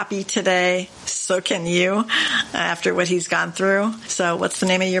be happy today, so can you after what he's gone through. So what's the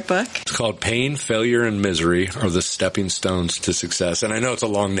name of your book? It's called Pain, Failure, and Misery Are the Stepping Stones to Success. And I know it's a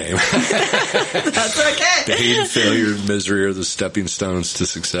long name. That's okay. Pain, failure, and misery are the stepping stones to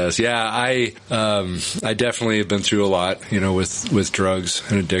success. Yeah, I definitely have been through a lot, with drugs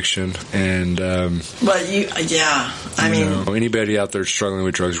and addiction. And anybody out there struggling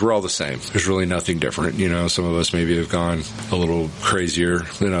with drugs, we're all the same. There's really nothing different. Some of us maybe have gone a little crazier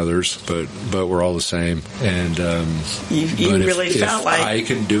than others, but we're all the same. And you really felt like I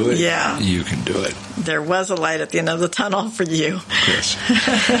can do it. Yeah, you can do it. There was a light at the end of the tunnel for you. Yes.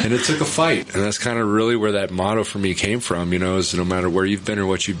 And it took a fight. And that's kind of really where that motto for me came from, is no matter where you've been or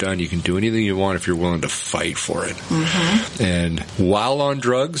what you've done, you can do anything you want if you're willing to fight for it. Mm-hmm. And while on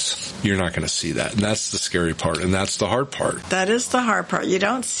drugs, you're not going to see that. And that's the scary part. And that's the hard part. That is the hard part. You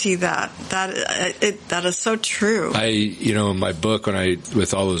don't see that. That is so true. In my book,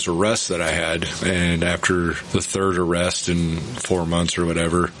 with all those arrests that I had, and after the third arrest in 4 months or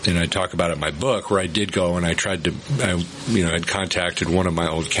whatever, and I talk about it in my book where I did go and I had contacted one of my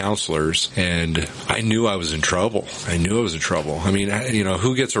old counselors, and I knew I was in trouble. I mean,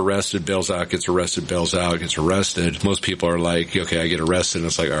 who gets arrested, bails out, gets arrested, bails out, gets arrested. Most people are like, okay, I get arrested, and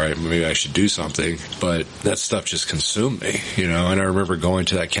it's like, all right, maybe I should do something. But that stuff just consumed me, And I remember going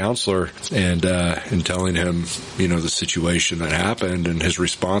to that counselor and telling him, the situation that happened, and his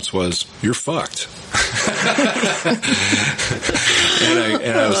response was, "You're fucked."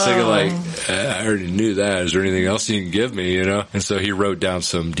 and I was thinking, like, I already knew that. Is there anything else you can give me, And so he wrote down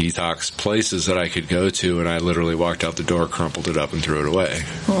some detox places that I could go to, and I literally walked out the door, crumpled it up, and threw it away.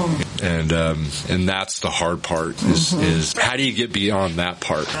 And that's the hard part is how do you get beyond that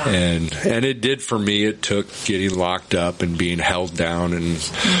part? And it did for me. It took getting locked up and being held down, and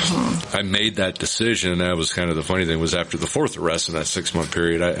I made that decision. That was kind of the funny thing, was after the fourth arrest in that 6-month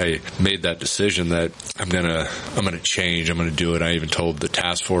period, I made that decision that I'm gonna change. I'm gonna do it. I even told the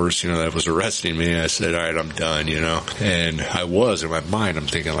task force, that was arresting me. I said, all right, I'm done, and I was in my mind. I'm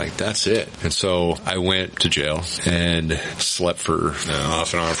thinking like, that's it. And so I went to jail and slept for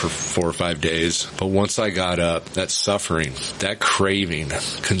off and on for 4 or 5 days. But once I got up, that suffering, that craving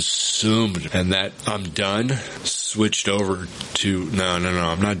consumed, and that I'm done switched over to no,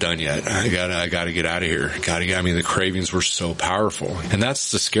 I'm not done yet. I gotta get out of here. The cravings were so powerful. And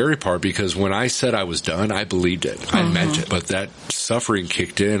that's the scary part, because when I said I was done, I believed it. I meant it. But that suffering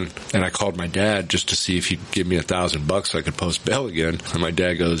kicked in, and I called my dad just to see if he'd give me $1,000 so I could post bail again. And my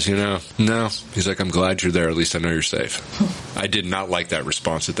dad goes, no. He's like, I'm glad you're there. At least I know you're safe. I did not like that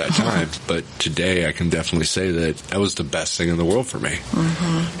response at that time, but today I can definitely say that was the best thing in the world for me.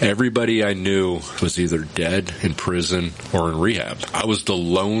 Everybody I knew was either dead, in prison, or in rehab. I was the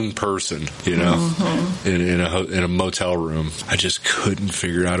lone person, in a motel room. I just couldn't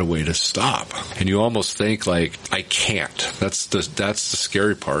figure out a way to stop. And you almost think like, I can't. That's the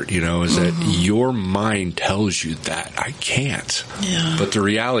scary part, is that your mind tells you that I can't. Yeah. But the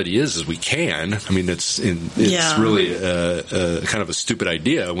reality is we can. I mean, it's really kind of a stupid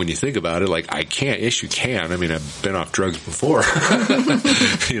idea when you think about it. Like, I can't. Yes, you can. I mean, I've been off drugs before.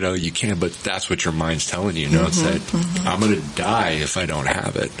 You can, but that's what your mind's telling you. It's that I'm going to die if I don't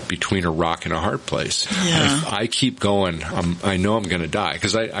have it, between a rock and a hard place. Yeah. If I keep going, I know I'm going to die,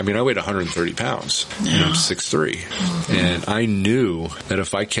 because I weighed 130 pounds. Yeah. I'm 6'3". And I knew that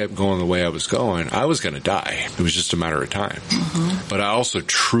if I kept going the way I was going, I was going to die. It was just a matter of time. But I also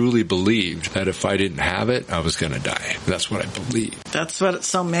truly believed that if I didn't have it, I was going to die. That's what I believe. That's what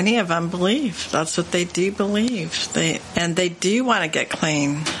so many of them believe. That's what they do believe. They do want to get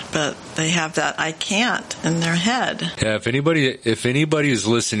clean, but they have that I can't in their head. Yeah, if anybody is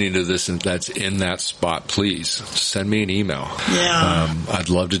listening to this and that's in that spot, please send me an email. Yeah. I'd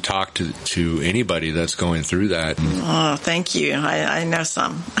love to talk to anybody that's going through that. Oh, thank you. I know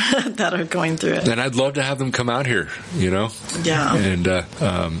some that are going through it. And I'd love to have them come out here, Yeah. And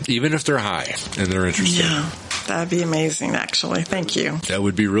even if they're high and they're interested. Yeah. That'd be amazing, actually. Thank you. That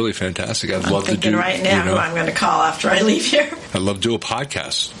would be really fantastic. I'd love to do. Right now, who I'm going to call after I leave here. I'd love to do a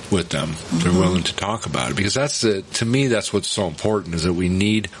podcast with them. They're willing to talk about it, because to me, that's what's so important, is that we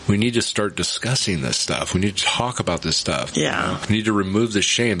need to start discussing this stuff. We need to talk about this stuff. Yeah. We need to remove the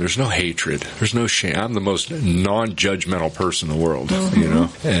shame. There's no hatred. There's no shame. I'm the most non-judgmental person in the world,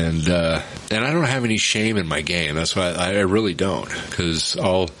 and I don't have any shame in my game. That's why I really don't, because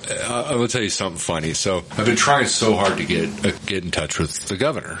I'm going to tell you something funny. So I've been trying trying so hard to get in touch with the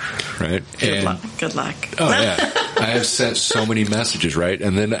governor, right? Good luck. Oh yeah, I have sent so many messages, right?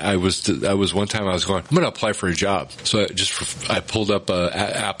 And then I was one time I was going, I'm going to apply for a job. So I pulled up a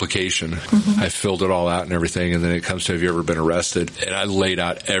application. I filled it all out and everything, and then it comes to, have you ever been arrested? And I laid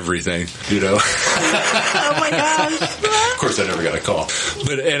out everything, Oh my gosh. Of course, I never got a call,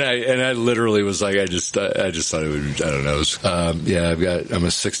 but I literally was like, I just thought it would, I don't know. I'm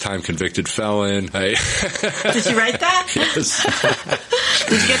a 6-time convicted felon. Did you write that? Yes.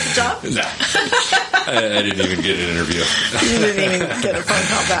 Did you get the job? No. I didn't even get an interview. You didn't even get a phone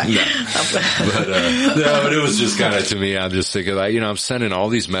call back. No. But it was just kind of, to me, I'm just thinking, I'm sending all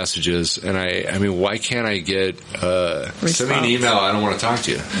these messages, and I mean, why can't I get, send me an email, I don't want to talk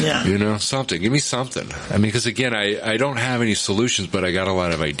to you. Yeah. Something. Give me something. I mean, because again, I don't have any solutions, but I got a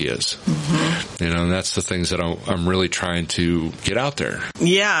lot of ideas. And that's the things that I'm really trying to get out there.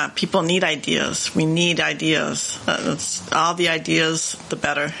 Yeah, people need ideas. We need ideas. All the ideas, the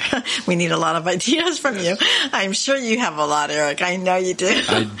better. We need a lot of ideas from you. I'm sure you have a lot, Eric. I know you do.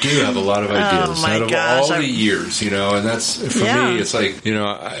 I do have a lot of ideas. Oh my out of gosh, all the years, and that's, for me, it's like,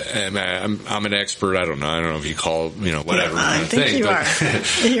 I'm an expert. I don't know if you call, whatever. I think you are.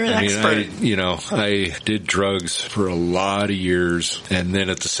 You're an expert. I did drugs for a lot of years, and then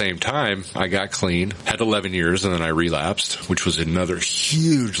at the same time, I got clean, had 11 years, and then I relapsed, which was another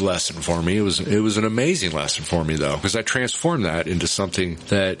huge lesson for me. It was an amazing lesson for me, though, because I transformed that into something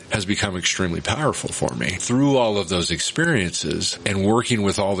that has become extremely powerful for me. Through all of those experiences and working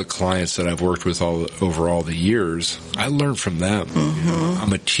with all the clients that I've worked with over all the years, I learned from them.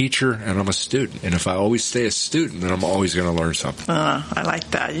 I'm a teacher and I'm a student, and if I always stay a student, then I'm always going to learn something. I like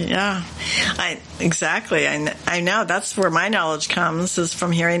that. Yeah, exactly. I know that's where my knowledge comes, is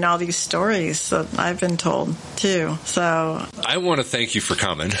from hearing all these stories that I've been told too. So I want to thank you for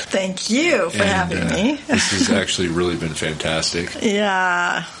coming. Thank you for having me. This has actually really been fantastic.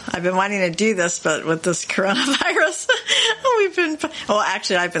 Yeah, I've been wanting to do this, but with this coronavirus,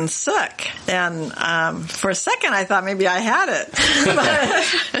 I've been sick, and for a second I thought maybe I had it, but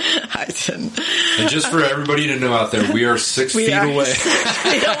I didn't. And just for everybody to know out there, we are 6 feet away. 6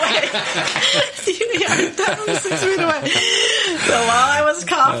 feet away. Yeah, definitely 6 feet away. So while I was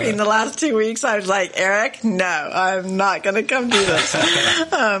coughing the last 2 weeks, I was like, Eric, no, I'm not going to come do this.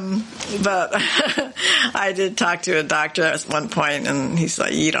 But I did talk to a doctor at one point, and he's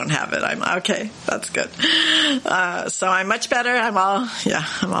like, you don't have it. I'm okay. That's good. So I'm much better. I'm all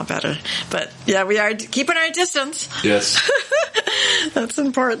better. But yeah, we are keeping our distance. Yes. That's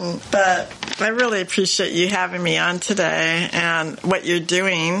important. But I really appreciate you having me on today and what you're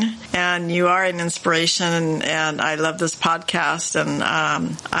doing. And you are an inspiration, and I love this podcast. And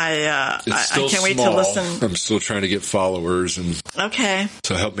I can't wait to listen. I'm still trying to get followers, and okay.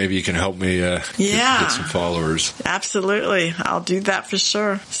 So maybe you can help me get some followers. Absolutely, I'll do that for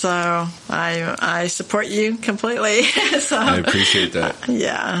sure. So I support you completely. So I appreciate that.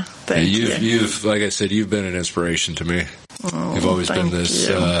 Yeah, thank you. You've, like I said, you've been an inspiration to me. You've always been this,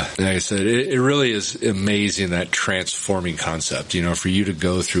 like I said, it really is amazing, that transforming concept, for you to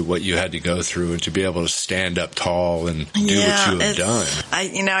go through what you had to go through and to be able to stand up tall and do what you have done.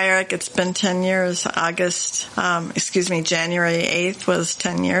 Eric, it's been 10 years. January 8th was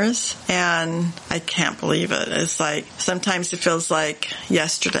 10 years, and I can't believe it. It's like, sometimes it feels like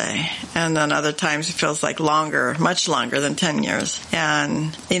yesterday, and then other times it feels like much longer than 10 years.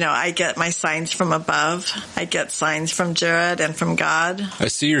 And, I get my signs from above. I get signs from Jared and from God. I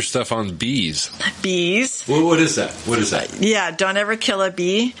see your stuff on bees. Bees. Well, what is that? Yeah, don't ever kill a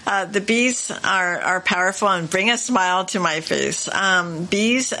bee. The bees are powerful and bring a smile to my face.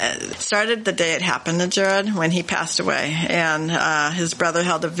 Bees started the day it happened to Jared, when he passed away, and his brother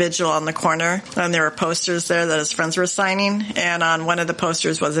held a vigil on the corner, and there were posters there that his friends were signing, and on one of the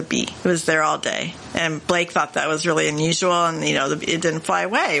posters was a bee. It was there all day, and Blake thought that was really unusual, and it didn't fly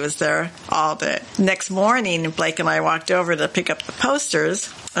away. It was there all day. Next morning, Blake and I walked over to pick up the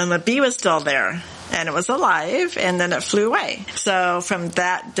posters, and the bee was still there. And it was alive, and then it flew away. So from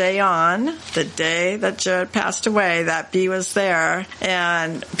that day on, the day that Jared passed away, that bee was there,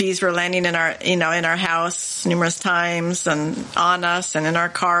 and bees were landing in our house numerous times, and on us, and in our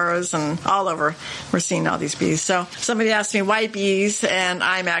cars, and all over. We're seeing all these bees. So somebody asked me why bees, and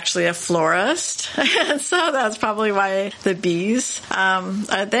I'm actually a florist, and so that's probably why the bees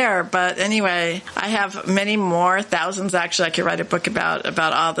are there. But anyway, I have many more, thousands actually. I could write a book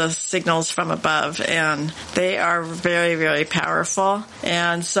about all the signals from above. and they are very, very powerful.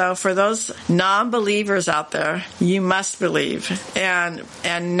 And so for those non-believers out there, you must believe and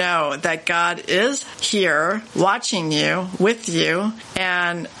know that God is here watching you, with you,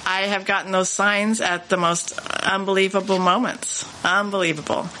 and I have gotten those signs at the most unbelievable moments.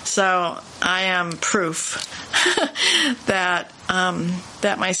 Unbelievable. So I am proof that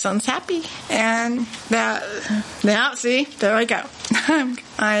my son's happy, and that now, see, there I go.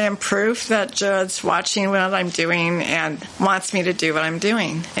 I am proof that Jared's watching what I'm doing and wants me to do what I'm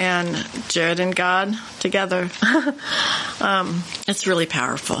doing. And Jared and God together, it's really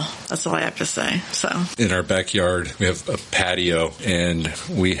powerful. That's all I have to say. So in our backyard, we have a patio, and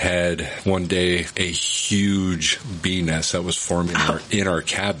we had one day a huge bee nest that was forming in our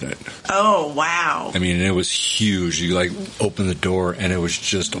cabinet. Oh, wow. I mean, it was huge. You open the door, and it was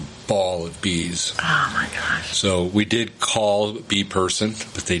just a ball of bees. Oh my gosh. So we did call a bee person,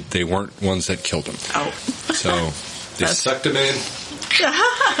 but they weren't ones that killed them. Oh. So they sucked them in.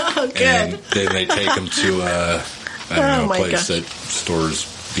 Good. And then they take them to a place that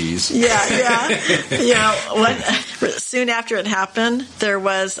stores bees. Yeah. Soon after it happened, there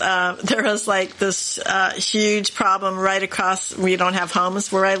was like this huge problem right across. We don't have homes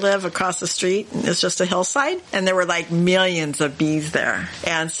where I live across the street. It's just a hillside, and there were like millions of bees there.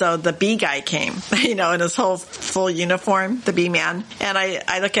 And so the bee guy came, in his whole full uniform, the bee man. And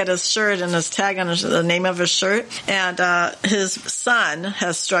I look at his shirt and his tag on the name of his shirt, and his son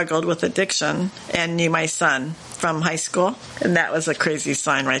has struggled with addiction and knew my son from high school, and that was a crazy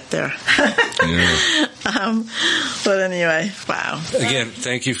sign right there. Yeah. But anyway, wow. Again,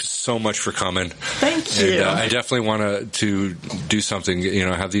 thank you so much for coming. Thank you. And, I definitely want to do something,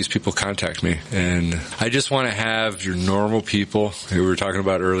 have these people contact me. And I just want to have your normal people who we were talking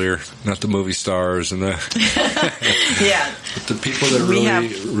about earlier, not the movie stars and the yeah, but the people that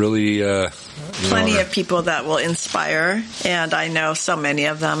really plenty of people that will inspire, and I know so many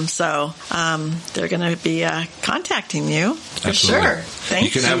of them, so they're going to be contacting you for Absolutely. Sure. Thank you.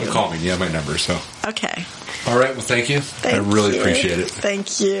 You can have them call me. You have my number. So okay. All right. Well, thank you. I really appreciate it.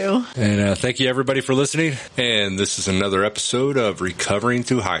 Thank you. And thank you, everybody, for listening. And this is another episode of Recovering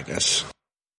Through Highness.